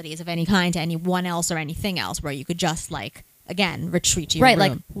responsibilities of any kind to anyone else or anything else, where you could just, like, again, retreat to your room.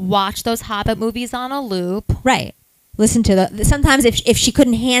 Right, like, watch those Hobbit movies on a loop. Right. Listen to sometimes if she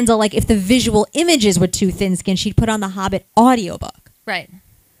couldn't handle, like, if the visual images were too thin-skinned, she'd put on the Hobbit audiobook. Right.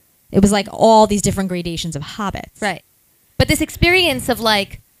 It was like all these different gradations of Hobbits. Right. But this experience of,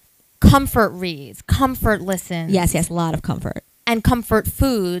 like, comfort reads, comfort listens. Yes, a lot of comfort. And comfort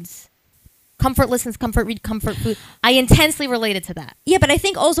foods. Comfort listens, comfort read, comfort food. I intensely related to that. Yeah, but I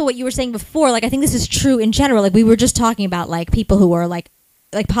think also what you were saying before, like, I think this is true in general. Like, we were just talking about, like, people who are, like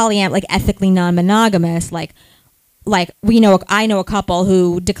like ethically non-monogamous, like I know a couple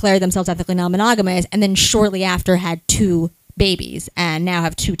who declared themselves ethically non-monogamous and then shortly after had 2 babies and now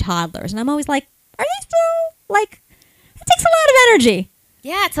have 2 toddlers. And I'm always like, are they still, like, it takes a lot of energy.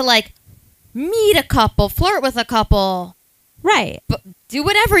 Yeah, to, like, meet a couple, flirt with a couple. Right. But do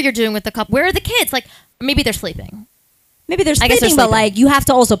whatever you're doing with the couple. Where are the kids? Like, maybe they're sleeping. Maybe they're sleeping, but, like, you have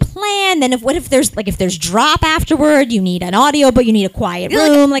to also plan. Then if there's drop afterward, you need an audio, but you need a quiet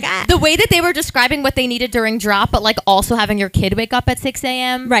room. Like, the way that they were describing what they needed during drop, but, like, also having your kid wake up at 6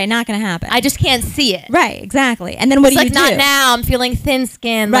 a.m. Right, not going to happen. I just can't see it. Right, exactly. And then what do you do? Not now. I'm feeling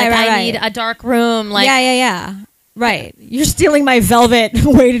thin-skinned. Right, like, right, I need a dark room. Like, yeah. Right. You're stealing my velvet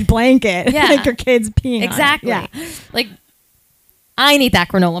weighted blanket. Yeah. Like your kid's peeing exactly. on it. Yeah. Like, I need that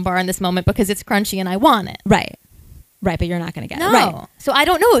granola bar in this moment because it's crunchy and I want it. Right. Right, but you're not going to get it. Right. So I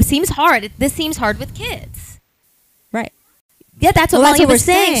don't know. It seems hard. This seems hard with kids. Right. Yeah, that's what Malya was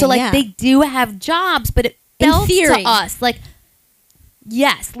saying. So, like, yeah. they do have jobs, but it felt to us like,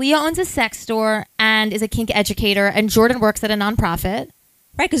 yes, Leah owns a sex store and is a kink educator, and Jordan works at a nonprofit.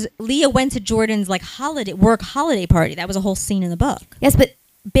 Right, because Leah went to Jordan's, like, holiday party. That was a whole scene in the book. Yes, but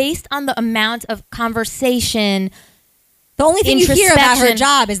based on the amount of conversation, the only thing you hear about her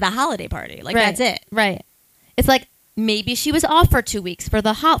job is the holiday party. Like, right, that's it. Right. It's like, maybe she was off for 2 weeks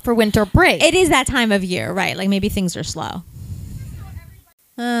for winter break. It is that time of year, right? Like maybe things are slow.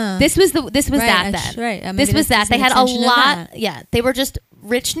 This was right, that that's then. right. This was that. that's They an had a extension of lot. that. Yeah, they were just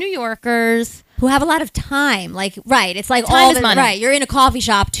rich New Yorkers. Who have a lot of time. Like, right. It's like Time all is the, money. right. You're in a coffee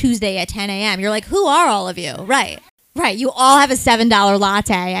shop Tuesday at 10 a.m. You're like, who are all of you? Right. Right. You all have a $7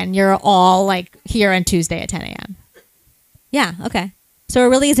 latte and you're all like here on Tuesday at 10 a.m. Yeah. Okay. So it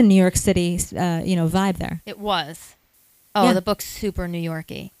really is a New York City, vibe there. It was. Oh, Yeah. the book's super New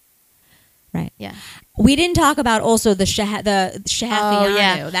Yorky. Right. Yeah. We didn't talk about also the Shehathianu. Oh,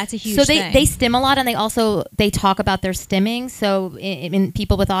 yeah. That's a huge So thing. they stim a lot, and they talk about their stimming. So in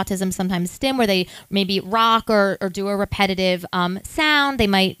people with autism sometimes stim, where they maybe rock or do a repetitive sound. They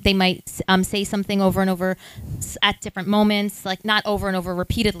might say something over and over at different moments, like not over and over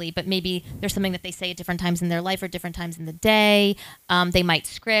repeatedly, but maybe there's something that they say at different times in their life or different times in the day. They might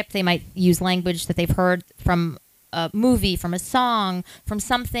script. They might use language that they've heard from a movie, from a song, from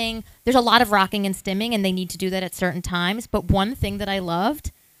something. There's a lot of rocking and stimming, and they need to do that at certain times. But one thing that I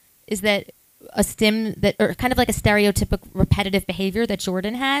loved is that a stim that, or kind of like a stereotypical repetitive behavior that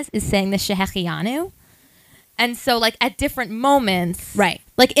Jordan has, is saying the shehechianu. And so, like at different moments, Right.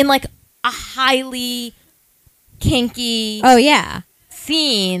 like in like a highly kinky Oh, yeah.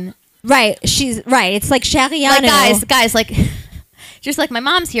 scene, Right. She's right. It's like Shehathianu. like guys, like just like my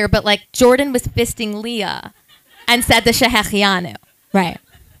mom's here, but like Jordan was fisting Leah and said the shehechianu. Right.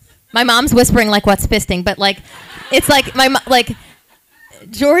 My mom's whispering like what's fisting, but like it's like like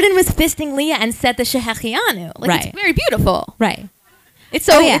Jordan was fisting Leah and said the shehechianu. Like Right. it's very beautiful. Right. It's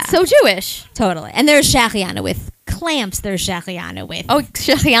so Oh, yeah. it's so Jewish. Totally. And there's Shehathianu with clamps. There's Shehathianu with. Oh,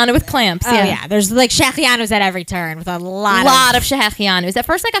 shehechianu with clamps. Oh, yeah. There's like Shehathianus at every turn with a lot of shehechianus. At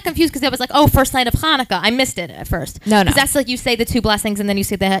first I got confused because I was like, oh, first night of Hanukkah. I missed it at first. No. Because that's like you say the two blessings and then you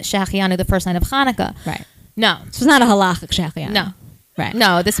say the shehechianu the first night of Hanukkah. Right. No. So it's not a halachic Shehathianu. No. Right.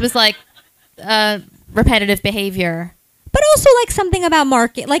 No, this was like repetitive behavior. But also like something about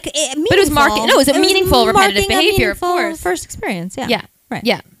market, like meaningful. But it was market. No, it was a meaningful repetitive marking a behavior, of meaningful course. First experience. Yeah. Yeah. Right.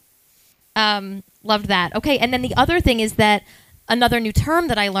 Yeah. Loved that. Okay, and then the other thing is that another new term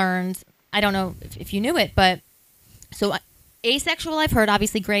that I learned, I don't know if you knew it, but so asexual I've heard,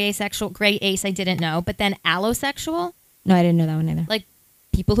 obviously gray ace I didn't know, but then allosexual, No, I didn't know that one either. like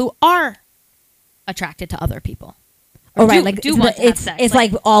people who are attracted to other people. Oh, Or right. do- Like do want to have sex. it's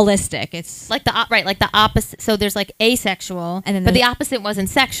like allistic. It's like the opposite. So there's like asexual, And then but the there's- opposite wasn't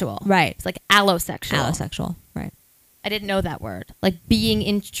sexual. Right. It's like allosexual. allosexual. Right. I didn't know that word. Like being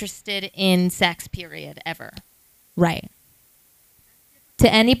interested in sex, period, ever. Right.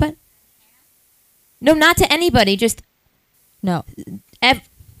 To anybody? No, not to anybody. Just No.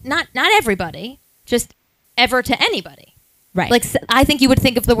 not everybody. Just ever to anybody. Right. Like I think you would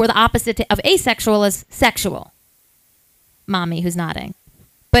think of the word the opposite of asexual as sexual. Mommy, who's nodding.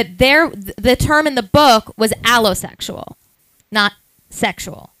 But the term in the book was allosexual, not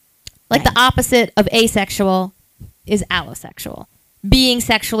sexual. Like Right. the opposite of asexual is allosexual. Being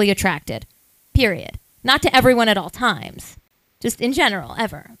sexually attracted. Period. Not to everyone at all times. Just in general,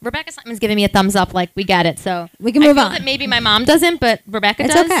 ever. Rebecca Simon's giving me a thumbs up like we get it. So We can move I feel on. that maybe my mom doesn't, but Rebecca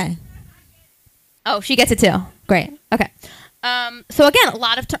It's does. okay. Oh, she gets it too. Great. Okay. So again,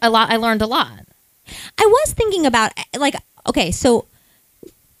 I learned a lot. I was thinking about like okay, so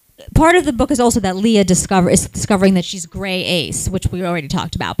part of the book is also that Leah is discovering that she's gray ace, which we already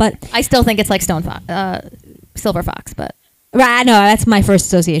talked about. But I still think it's like silver fox, but right, no, that's my first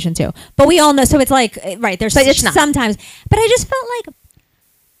association too. But we all know, so it's like right. There's But it's not. sometimes, but I just felt like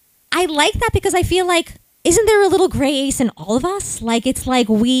I like that because I feel like isn't there a little gray ace in all of us? Like it's like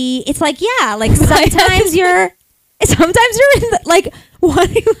yeah, like sometimes you're in the, like what?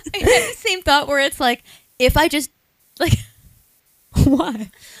 I had the same thought where it's like if I just like What?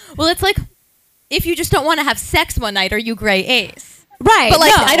 well, it's like if you just don't want to have sex one night, are you gray ace? Right. But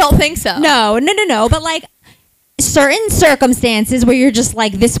like no. I don't think so. No. But like certain circumstances where you're just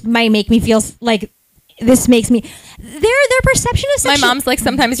like, this might make me feel like this makes me. Their perception of My sexual. mom's like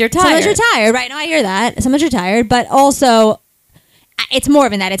sometimes you're tired. Sometimes you're tired, right? No, I hear that. Sometimes you're tired, but also. It's more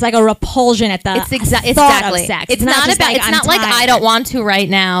than that. It's like a repulsion at the It's thought exactly. of sex. It's not just about. like, It's I'm not like I tired. don't want to right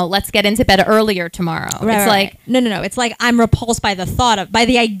now. Let's get into bed earlier tomorrow. Right, it's right, like right. No. It's like I'm repulsed by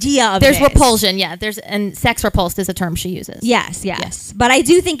the idea of. there's this. repulsion. Yeah, and sex repulsed is a term she uses. Yes. But I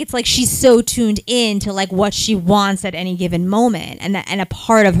do think it's like she's so tuned in to like what she wants at any given moment, and a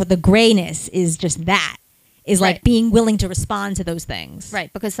part of the grayness is just that. Is like Right. being willing to respond to those things.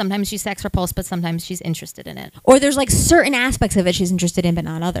 Right, because sometimes she's sex repulsed, but sometimes she's interested in it. Or there's like certain aspects of it she's interested in, but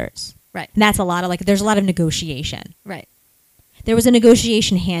not others. Right. And that's a lot of like, there's a lot of negotiation. Right. There was a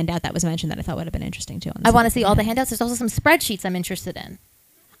negotiation handout that was mentioned that I thought would have been interesting too. I want to see all the handouts. There's also some spreadsheets I'm interested in.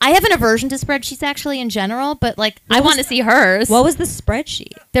 I have an aversion to spreadsheets actually in general, but like I want to see hers. What was the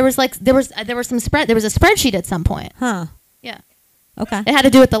spreadsheet? There was a spreadsheet at some point. Huh. Yeah. Okay. It had to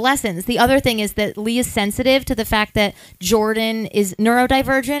do with the lessons. The other thing is that Lee is sensitive to the fact that Jordan is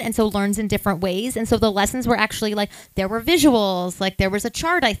neurodivergent and so learns in different ways. And so the lessons were actually like, there were visuals, like there was a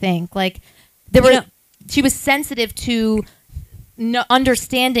chart, I think. Like she was sensitive to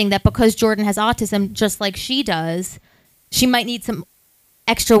understanding that because Jordan has autism, just like she does, she might need some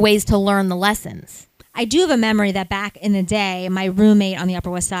extra ways to learn the lessons. I do have a memory that back in the day, my roommate on the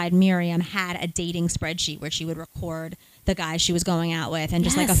Upper West Side, Miriam, had a dating spreadsheet where she would record the guys she was going out with and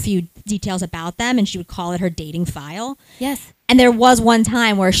just like a few details about them, and she would call it her dating file. Yes. And there was one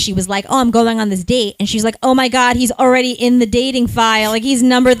time where she was like, oh, I'm going on this date. And she's like, oh my God, he's already in the dating file. Like he's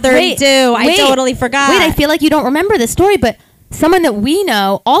number 32. I totally forgot. Wait, I feel like you don't remember this story, but someone that we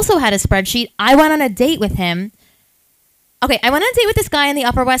know also had a spreadsheet. I went on a date with him. Okay, I went on a date with this guy on the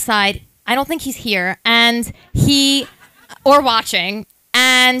Upper West Side. I don't think he's here. And or watching.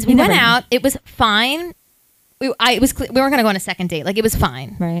 And we went out. It was fine. We weren't going to go on a second date. Like, it was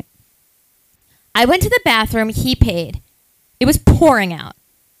fine. Right. I went to the bathroom. He paid. It was pouring out.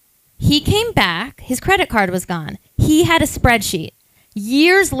 He came back. His credit card was gone. He had a spreadsheet.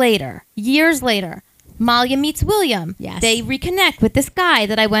 Years later, Malya meets William. Yes. They reconnect with this guy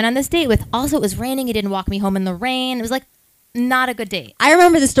that I went on this date with. Also, it was raining. He didn't walk me home in the rain. It was like not a good date. I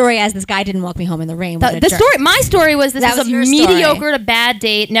remember the story as this guy didn't walk me home in the rain. My story was this was a your mediocre story. to bad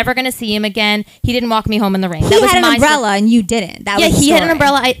date. Never going to see him again. He didn't walk me home in the rain. He had an umbrella and you didn't. That was he had an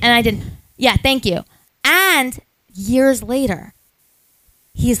umbrella and I didn't. Yeah, thank you. And years later,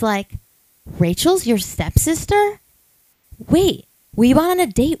 he's like, Rachel's your stepsister? Wait, we went on a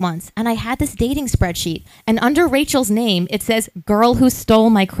date once and I had this dating spreadsheet and under Rachel's name, it says girl who stole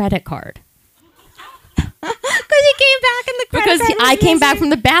my credit card. Because he came back and the credit card I came back from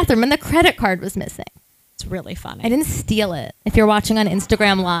the bathroom and the credit card was missing. It's really funny. I didn't steal it. If you're watching on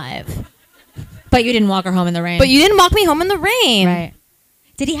Instagram Live. But you didn't walk her home in the rain. But you didn't walk me home in the rain. Right.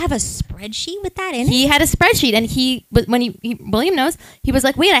 Did he have a spreadsheet with that in it? He had a spreadsheet, and William knows, he was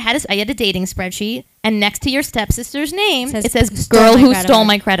like, wait, I had a dating spreadsheet, and next to your stepsister's name, it says girl who stole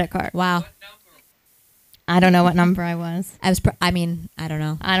my credit card. Wow. I don't know what number I was. I don't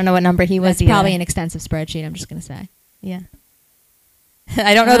know. I don't know what number he was That's probably an extensive spreadsheet, I'm just going to say. Yeah.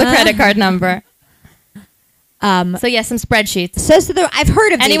 I don't know the credit card number. So, yeah, some spreadsheets. I've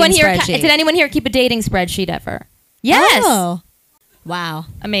heard of dating spreadsheets. Did anyone here keep a dating spreadsheet ever? Yes. Oh. Wow.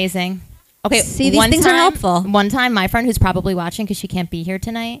 Amazing. Okay. See, these things are helpful. One time, my friend who's probably watching because she can't be here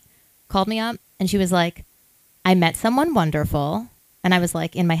tonight called me up and she was like, I met someone wonderful. And I was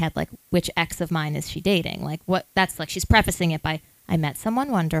like, in my head, like, which ex of mine is she dating? Like, what? That's like, she's prefacing it by, I met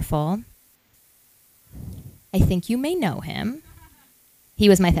someone wonderful. I think you may know him. He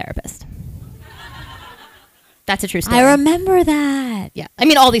was my therapist. That's a true story. I remember that. Yeah. I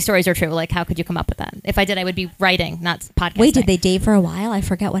mean, all these stories are true. Like, how could you come up with that? If I did, I would be writing, not podcasting. Wait, did they date for a while? I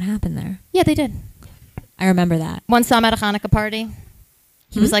forget what happened there. Yeah, they did. I remember that. Once saw him at a Hanukkah party.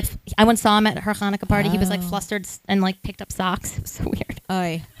 He was like, I once saw him at her Hanukkah party. He was like flustered and like picked up socks. It was so weird.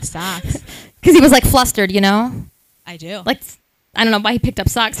 Oh, socks. Because he was like flustered, you know? I do. Like, I don't know why he picked up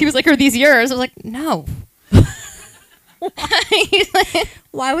socks. He was like, are these yours? I was like, no.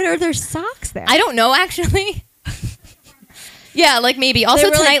 Why are there socks there? I don't know, actually. Yeah, like maybe. Also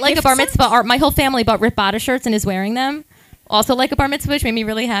tonight, like a bar mitzvah, my whole family bought Ripped Bodice shirts and is wearing them. Also like a bar mitzvah, which made me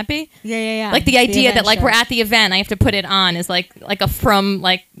really happy. Yeah. Like the idea that like we're at the event, I have to put it on is like a from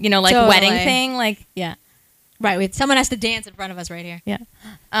like, you know, like totally. wedding thing. Like, yeah. Right. Someone has to dance in front of us right here. Yeah.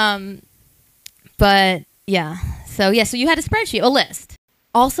 But yeah. So you had a spreadsheet, a list.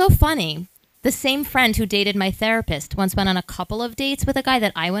 Also funny. The same friend who dated my therapist once went on a couple of dates with a guy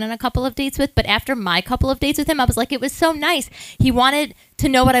that I went on a couple of dates with. But after my couple of dates with him, I was like, it was so nice. He wanted to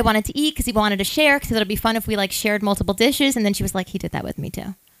know what I wanted to eat because he wanted to share because it would be fun if we like shared multiple dishes. And then she was like, he did that with me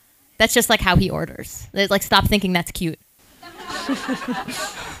too. That's just like how he orders. Like, stop thinking that's cute.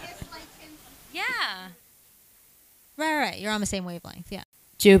 Yeah. Right. You're on the same wavelength. Yeah.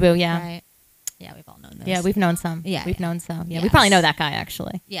 Jubu, yeah. Right. Yeah, we've all known this. Yeah, we've known some. Yeah, we've known some. Yeah, Yes. we probably know that guy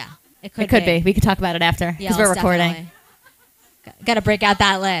actually. Yeah. It could be. We could talk about it after because we're recording. Got to break out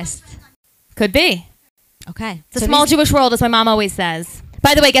that list. Could be. Okay. It's a small Jewish world, as my mom always says.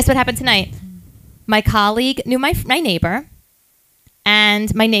 By the way, guess what happened tonight? My colleague knew my neighbor,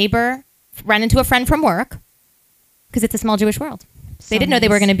 and my neighbor ran into a friend from work because it's a small Jewish world. They didn't know they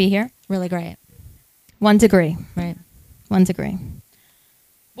were going to be here. Really great. 1 degree. Right. 1 degree.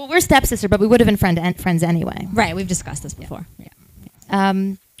 Well, we're stepsister, but we would have been friends anyway. Right. We've discussed this before. Yeah.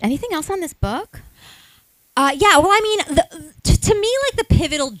 Anything else on this book? Yeah, well, I mean, to me, like the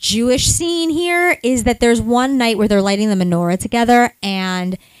pivotal Jewish scene here is that there's one night where they're lighting the menorah together,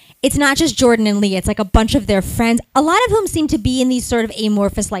 and it's not just Jordan and Leah, it's like a bunch of their friends, a lot of whom seem to be in these sort of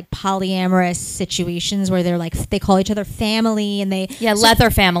amorphous, like polyamorous situations where they're like, they call each other family, and they... Yeah,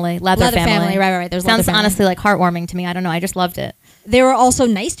 leather family. Right. There's Sounds leather honestly like heartwarming to me. I don't know. I just loved it. They were also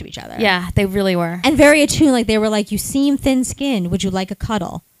nice to each other. Yeah, they really were. And very attuned. Like, they were like, you seem thin-skinned. Would you like a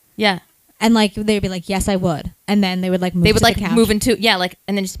cuddle? Yeah. And like they'd be like, yes, I would. And then they would like move. They would to like the couch. move into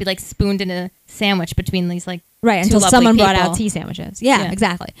and then just be like spooned in a sandwich between these like right two until someone people. brought out tea sandwiches. Yeah,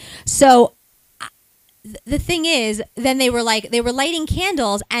 exactly. So the thing is, then they were lighting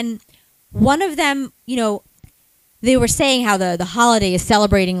candles, and one of them, you know, they were saying how the holiday is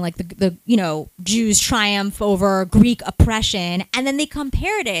celebrating like the you know, Jews' triumph over Greek oppression, and then they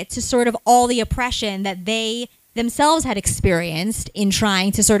compared it to sort of all the oppression that they themselves had experienced in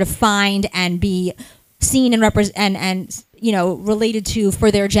trying to sort of find and be seen and represent and you know, related to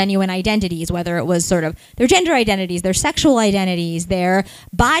for their genuine identities, whether it was sort of their gender identities, their sexual identities, their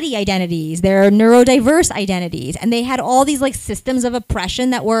body identities, their neurodiverse identities, and they had all these like systems of oppression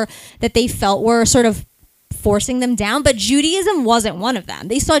that they felt were sort of forcing them down, but Judaism wasn't one of them.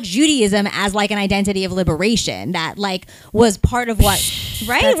 They saw Judaism as like an identity of liberation that like was part of what,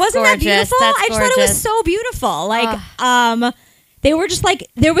 right? That's Wasn't gorgeous. that beautiful? That's I just thought it was gorgeous. so beautiful. Like, they were just like,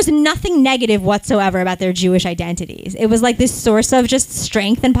 there was nothing negative whatsoever about their Jewish identities. It was like this source of just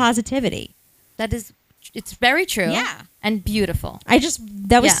strength and positivity. It's very true. Yeah. And beautiful.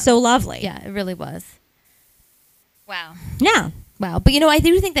 That was so lovely. Yeah, it really was. Wow. Yeah. Wow. But, you know, I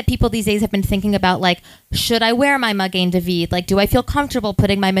do think that people these days have been thinking about, like, should I wear my Magen David? Like, do I feel comfortable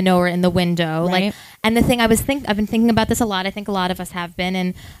putting my menorah in the window? Right. Like, and the thing I've been thinking about this a lot. I think a lot of us have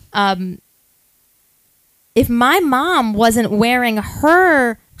been. And if my mom wasn't wearing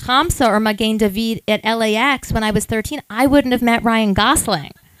her Hamsa or Magen David at LAX when I was 13, I wouldn't have met Ryan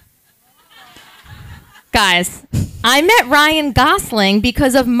Gosling. Guys, I met Ryan Gosling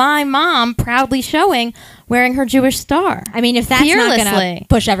because of my mom proudly showing wearing her Jewish star. I mean, if that's not going to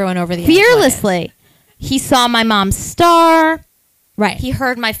push everyone over the edge. Fearlessly. He saw my mom's star. Right. He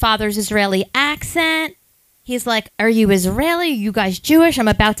heard my father's Israeli accent. He's like, are you Israeli? Are you guys Jewish? I'm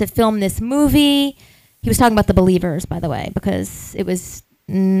about to film this movie. He was talking about The Believers, by the way, because it was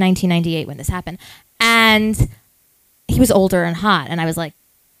 1998 when this happened. And he was older and hot. And I was like,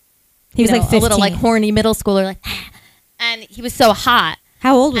 he was like 15. A little like horny middle schooler. Like, and he was so hot.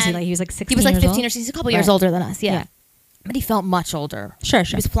 How old was he? Like he was like 16 He was like years 15 old? or 16. He's a couple years older than us. Yeah. But he felt much older. Sure.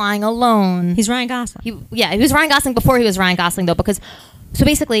 He was flying alone. He's Ryan Gosling. He was Ryan Gosling before he was Ryan Gosling, though, because so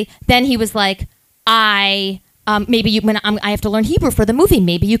basically then he was like, I have to learn Hebrew for the movie.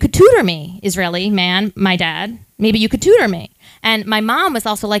 Maybe you could tutor me, Israeli man, my dad. Maybe you could tutor me. And my mom was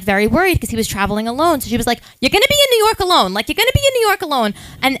also like very worried because he was traveling alone. So she was like, you're going to be in New York alone. Like, you're going to be in New York alone.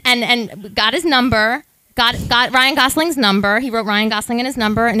 And got his number, got Ryan Gosling's number. He wrote Ryan Gosling in his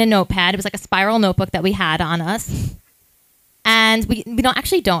number in a notepad. It was like a spiral notebook that we had on us. And we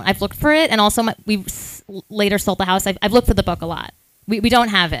don't. I've looked for it. And also we later sold the house. I've looked for the book a lot. We don't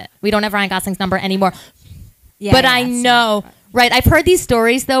have it. We don't have Ryan Gosling's number anymore. Yeah, but I know, right? I've heard these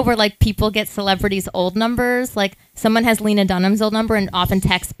stories, though, where, like, people get celebrities' old numbers. Like, someone has Lena Dunham's old number and often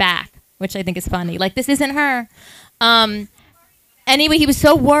texts back, which I think is funny. Like, this isn't her. Anyway, he was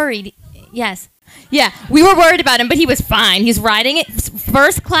so worried. Yes. Yeah, we were worried about him, but he was fine. He's riding it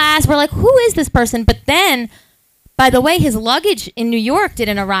first class. We're like, who is this person? But then, by the way, his luggage in New York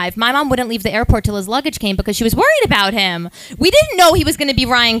didn't arrive. My mom wouldn't leave the airport till his luggage came because she was worried about him. We didn't know he was going to be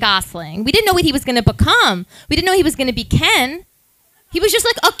Ryan Gosling. We didn't know what he was going to become. We didn't know he was going to be Ken. He was just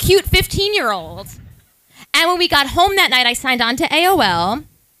like a cute 15-year-old. And when we got home that night, I signed on to AOL,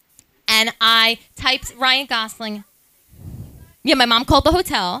 and I typed Ryan Gosling. Yeah, my mom called the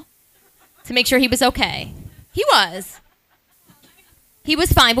hotel to make sure he was okay. He was. He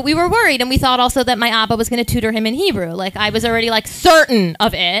was fine, but we were worried, and we thought also that my Abba was going to tutor him in Hebrew. Like, I was already, like, certain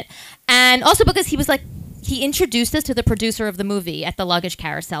of it. And also because he was, like, he introduced us to the producer of the movie at the luggage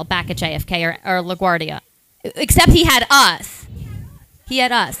carousel back at JFK or LaGuardia. Except he had us. He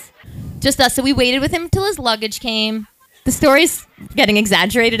had us. Just us. So we waited with him until his luggage came. The story's getting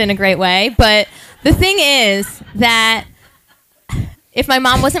exaggerated in a great way, but the thing is that if my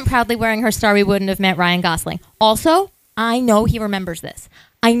mom wasn't proudly wearing her star, we wouldn't have met Ryan Gosling. Also, I know he remembers this.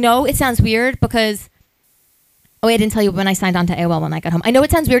 I know it sounds weird because... Oh, wait, I didn't tell you when I signed on to AOL when I got home. I know it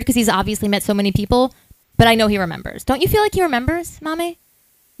sounds weird because he's obviously met so many people, but I know he remembers. Don't you feel like he remembers, Mommy?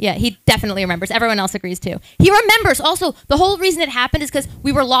 Yeah, he definitely remembers. Everyone else agrees too. He remembers. Also, the whole reason it happened is because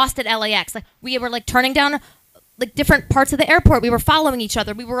we were lost at LAX. Like we were like turning down like different parts of the airport. We were following each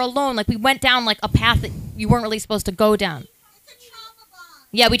other. We were alone. Like we went down like a path that you weren't really supposed to go down.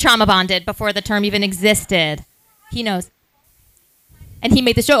 Yeah, we trauma bonded before the term even existed. He knows. And he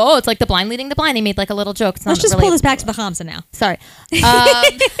made this joke. Oh, it's like the blind leading the blind. He made like a little joke. It's not Let's just really pull this back to the Hamsa now. Sorry.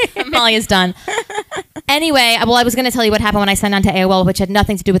 Malya's done. Anyway, well, I was going to tell you what happened when I signed on to AOL, which had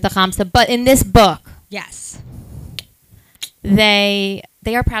nothing to do with the Hamsa. But in this book, Yes. they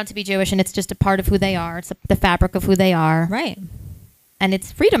are proud to be Jewish, and it's just a part of who they are. It's the fabric of who they are. Right. And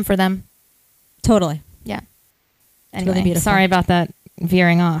it's freedom for them. Totally. Yeah. Really Anyway, beautiful. sorry about that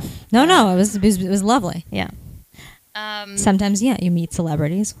veering off. No, it was lovely. Yeah. Sometimes, yeah, you meet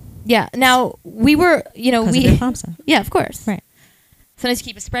celebrities. Yeah. Now, we were, Because of your Hamsa. Yeah, of course. Right. Sometimes you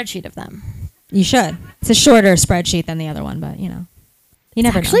keep a spreadsheet of them. You should. It's a shorter spreadsheet than the other one, but you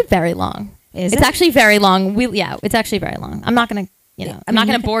never Actually know. very long. Is It's it? actually very long. It's actually very long. I'm not going to, I'm not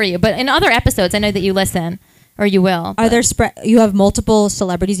going to bore you. But in other episodes, I know that you listen, or you will. Are there you have multiple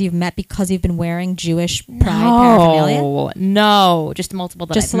celebrities you've met because you've been wearing Jewish pride paraphernalia? No, just multiple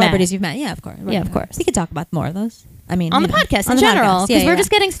that Just I've celebrities met. you've met. Yeah, of course. Yeah, of course. We could talk about more of those. I mean, On the podcast in general, because we're just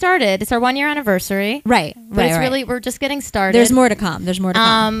getting started. It's our 1 year anniversary. right. But it's really, we're just getting started. There's more to come. There's more to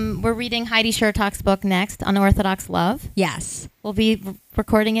come. We're reading Heidi Shertock's book next, Unorthodox Love. Yes. We'll be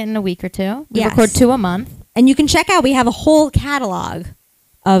recording it in a week or two. We Yes. record 2 a month. And you can check out. We have a whole catalog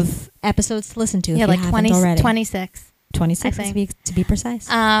of episodes to listen to. Yeah, if like you 20, already. 26. 26 I think. to be precise.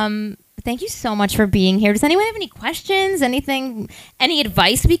 Thank you so much for being here. Does anyone have any questions? Anything? Any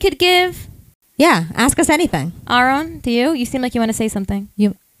advice we could give? Yeah, ask us anything. Aaron, do you? You seem like you want to say something.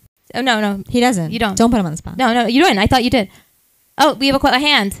 Oh, no. He doesn't. You don't. Don't put him on the spot. No, you didn't. I thought you did. Oh, we have a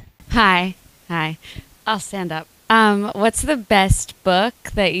hand. Hi. I'll stand up. What's the best book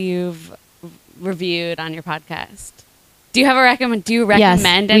that you've reviewed on your podcast? Do you have a recommend? Do you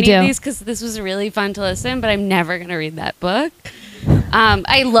recommend we any do. of these? Because this was really fun to listen, but I'm never gonna read that book.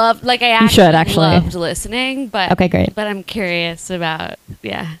 I love, like, I actually loved listening, but Okay, great. But I'm curious about,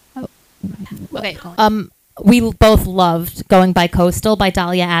 Okay. We both loved Going by Coastal by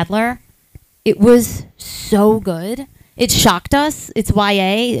Dahlia Adler. It was so good. It shocked us. It's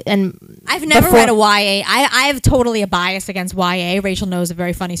YA, and I've never read a YA. I have totally a bias against YA. Rachel knows a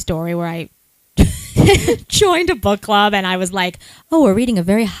very funny story where I joined a book club and I was like, oh, we're reading a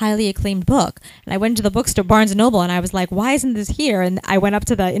very highly acclaimed book. And I went to the bookstore, Barnes & Noble, and I was like, why isn't this here? And I went up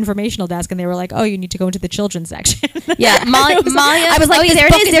to the informational desk and they were like, oh, you need to go into the children's section. Yeah, Malya. I was like, oh, yeah, this there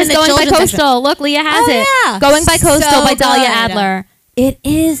book it is. is There's in the Going by children's Coastal. section. Look, Leah has Oh, it. yeah. Going by Coastal So by Dahlia good. Adler. It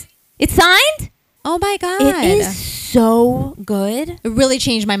is. It's signed. Oh my God. It is so good. It really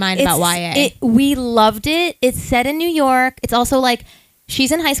changed my mind about YA. We loved it. It's set in New York. It's also like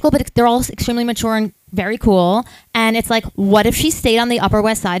she's in high school, but they're all extremely mature and very cool. And it's like, what if she stayed on the Upper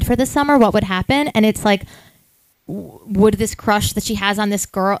West Side for the summer? What would happen? And it's like, would this crush that she has on this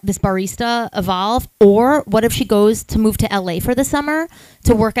girl, this barista, evolve? Or what if she goes to move to LA for the summer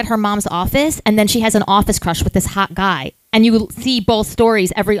to work at her mom's office, and then she has an office crush with this hot guy? And you see both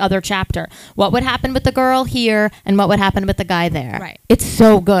stories every other chapter. What would happen with the girl here, and what would happen with the guy there? Right. It's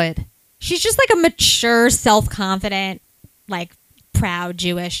so good. She's just like a mature, self-confident, like proud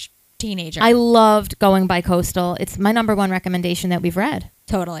Jewish teenager. I loved Going by Coastal. It's my number one recommendation that we've read.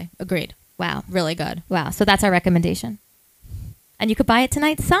 Totally. Agreed. Wow. Really good. Wow. So that's our recommendation. And you could buy it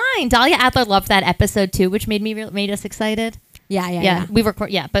tonight signed. Dahlia Adler loved that episode too, which made us excited. Yeah. We record.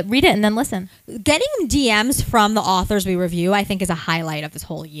 Yeah, but read it and then listen. Getting DMs from the authors we review, I think, is a highlight of this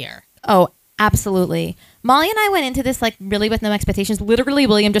whole year. Oh, absolutely. Molly and I went into this like really with no expectations. Literally,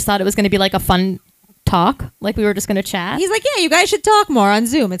 William just thought it was going to be like a fun talk, like we were just going to chat. He's like, yeah, you guys should talk more on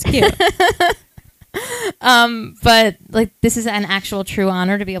Zoom. It's cute. But like this is an actual true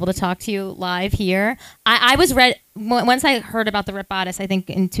honor to be able to talk to you live here. I was once I heard about the Ripped Bodice, I think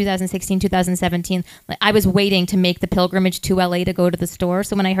in 2016, 2017, like I was waiting to make the pilgrimage to LA to go to the store.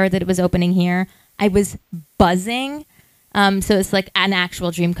 So when I heard that it was opening here, I was buzzing. So it's like an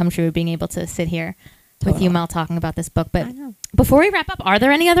actual dream come true being able to sit here with you, Mel, talking about this book. But before we wrap up, are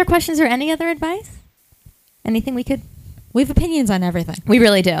there any other questions or any other advice? Anything we could? We have opinions on everything. We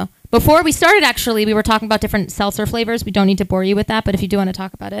really do. Before we started, actually, we were talking about different seltzer flavors. We don't need to bore you with that, but if you do want to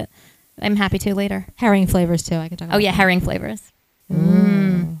talk about it, I'm happy to later. Herring flavors, too. I could talk about. Oh, yeah, herring flavors.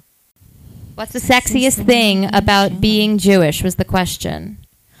 What's the sexiest thing about being Jewish was the question.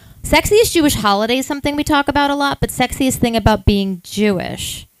 Sexiest Jewish holiday is something we talk about a lot, but sexiest thing about being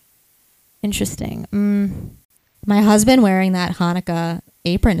Jewish. Interesting. My husband wearing that Hanukkah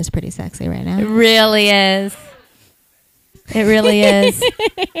apron is pretty sexy right now. It really is. It really is.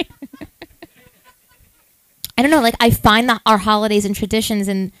 I don't know. Like, I find that our holidays and traditions,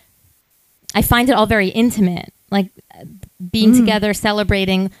 and I find it all very intimate. Like, being together,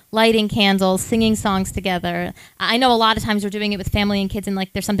 celebrating, lighting candles, singing songs together. I know a lot of times we're doing it with family and kids, and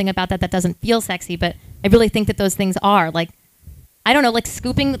like there's something about that doesn't feel sexy, but I really think that those things are. Like, I don't know, like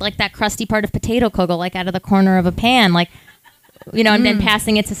scooping like that crusty part of potato kugel like out of the corner of a pan, like, you know, and then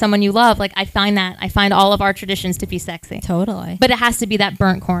passing it to someone you love. Like, I find all of our traditions to be sexy. Totally. But it has to be that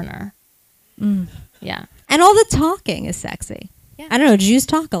burnt corner. Yeah. And all the talking is sexy. Yeah. I don't know, Jews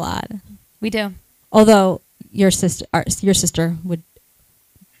talk a lot. We do. Although your sister would,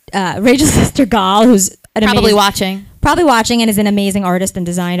 Rachel's sister Gal, who's an Probably amazing, watching and is an amazing artist and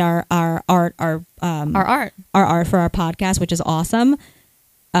designed our art for our podcast, which is awesome.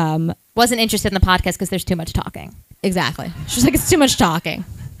 Wasn't interested in the podcast because there's too much talking. Exactly. She's like, it's too much talking.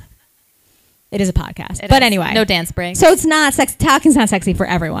 It is a podcast. But anyway. No dance break. So it's not sex. Talking's not sexy for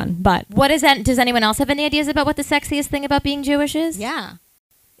everyone, but. What is that? Does anyone else have any ideas about what the sexiest thing about being Jewish is? Yeah.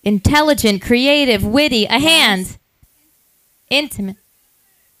 Intelligent, creative, witty, a hand. Intimate.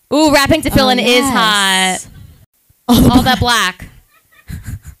 Ooh, wrapping tefillin is hot. All that black.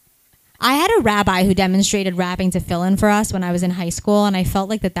 I had a rabbi who demonstrated wrapping tefillin for us when I was in high school, and I felt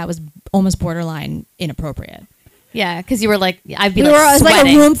like that was almost borderline inappropriate. Yeah, because you were like, I'd be It was like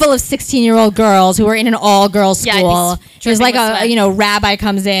a room full of 16-year-old girls who were in an all-girls school. Yeah, it was like rabbi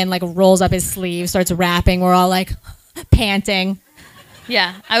comes in, like rolls up his sleeve, starts rapping. We're all like panting.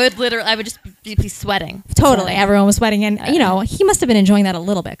 Yeah, I would just be sweating. Totally, Sweating. everyone was sweating, and he must have been enjoying that a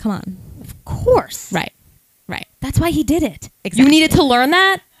little bit. Come on, Of course. right. That's why he did it. Exactly. You needed to learn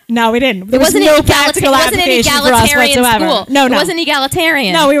that? No, we didn't. It wasn't an egalitarian school. No. It wasn't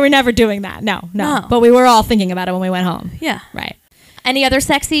egalitarian. No, we were never doing that. No. But we were all thinking about it when we went home. Yeah. Right. Any other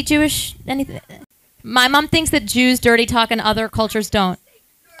sexy Jewish anything? My mom thinks that Jews dirty talk and other cultures don't.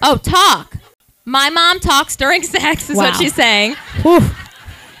 Oh, talk. My mom talks during sex is what she's saying. Whew.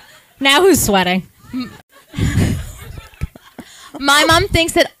 Now who's sweating? My mom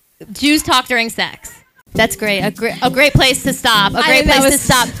thinks that Jews talk during sex. That's great. A great place to stop. A great place to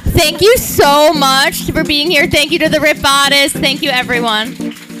stop. Thank you so much for being here. Thank you to the Ripped Bodice. Thank you,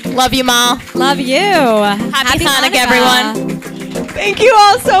 everyone. Love you, Ma. Love you. Happy Hanukkah, everyone. Thank you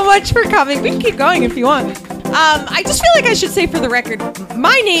all so much for coming. We can keep going if you want. I just feel like I should say for the record,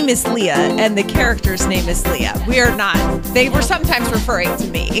 my name is Leah and the character's name is Leah. We are not. They were sometimes referring to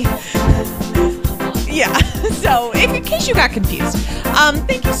me. Yeah, so in case you got confused,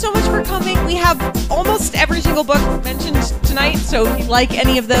 thank you so much for coming. We have almost every single book mentioned tonight, so if you like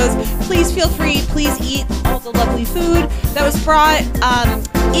any of those, please feel free. Please eat all the lovely food that was brought.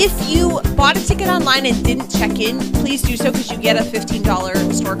 If you bought a ticket online and didn't check in, please do so because you get a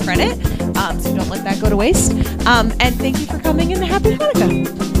 $15 store credit, so don't let that go to waste. And thank you for coming and happy Hanukkah.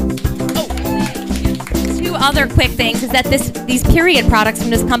 Two other quick things is that these period products from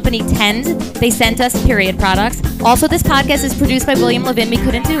this company Tend, they sent us period products. Also, this podcast is produced by William Levin. We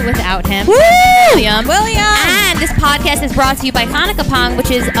couldn't do it without him. Woo! William. And this podcast is brought to you by Hanukkah Pong,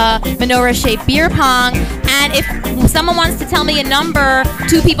 which is a menorah-shaped beer pong. And if someone wants to tell me a number,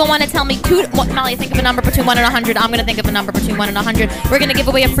 two people want to tell me Malya, think of a number between 1 and 100. I'm going to think of a number between 1 and 100. We're going to give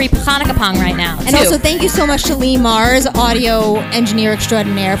away a free Hanukkah Pong right now. And also, thank you so much to Lee Mars, audio engineer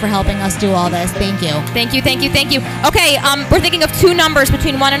extraordinaire, for helping us do all this. Thank you. Thank you. Okay, we're thinking of two numbers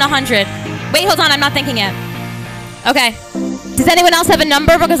between 1 and 100. Wait, hold on, I'm not thinking yet. Okay. Does anyone else have a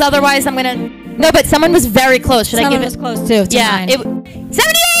number? Because otherwise I'm gonna... No, but someone was very close. Should I give it? Someone was close, too. Yeah.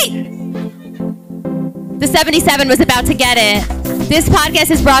 78! The 77 was about to get it. This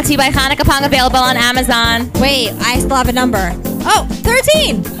podcast is brought to you by Hanukkah Pong, available on Amazon. Wait, I still have a number. Oh,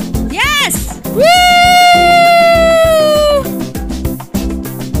 13! Yes! Woo!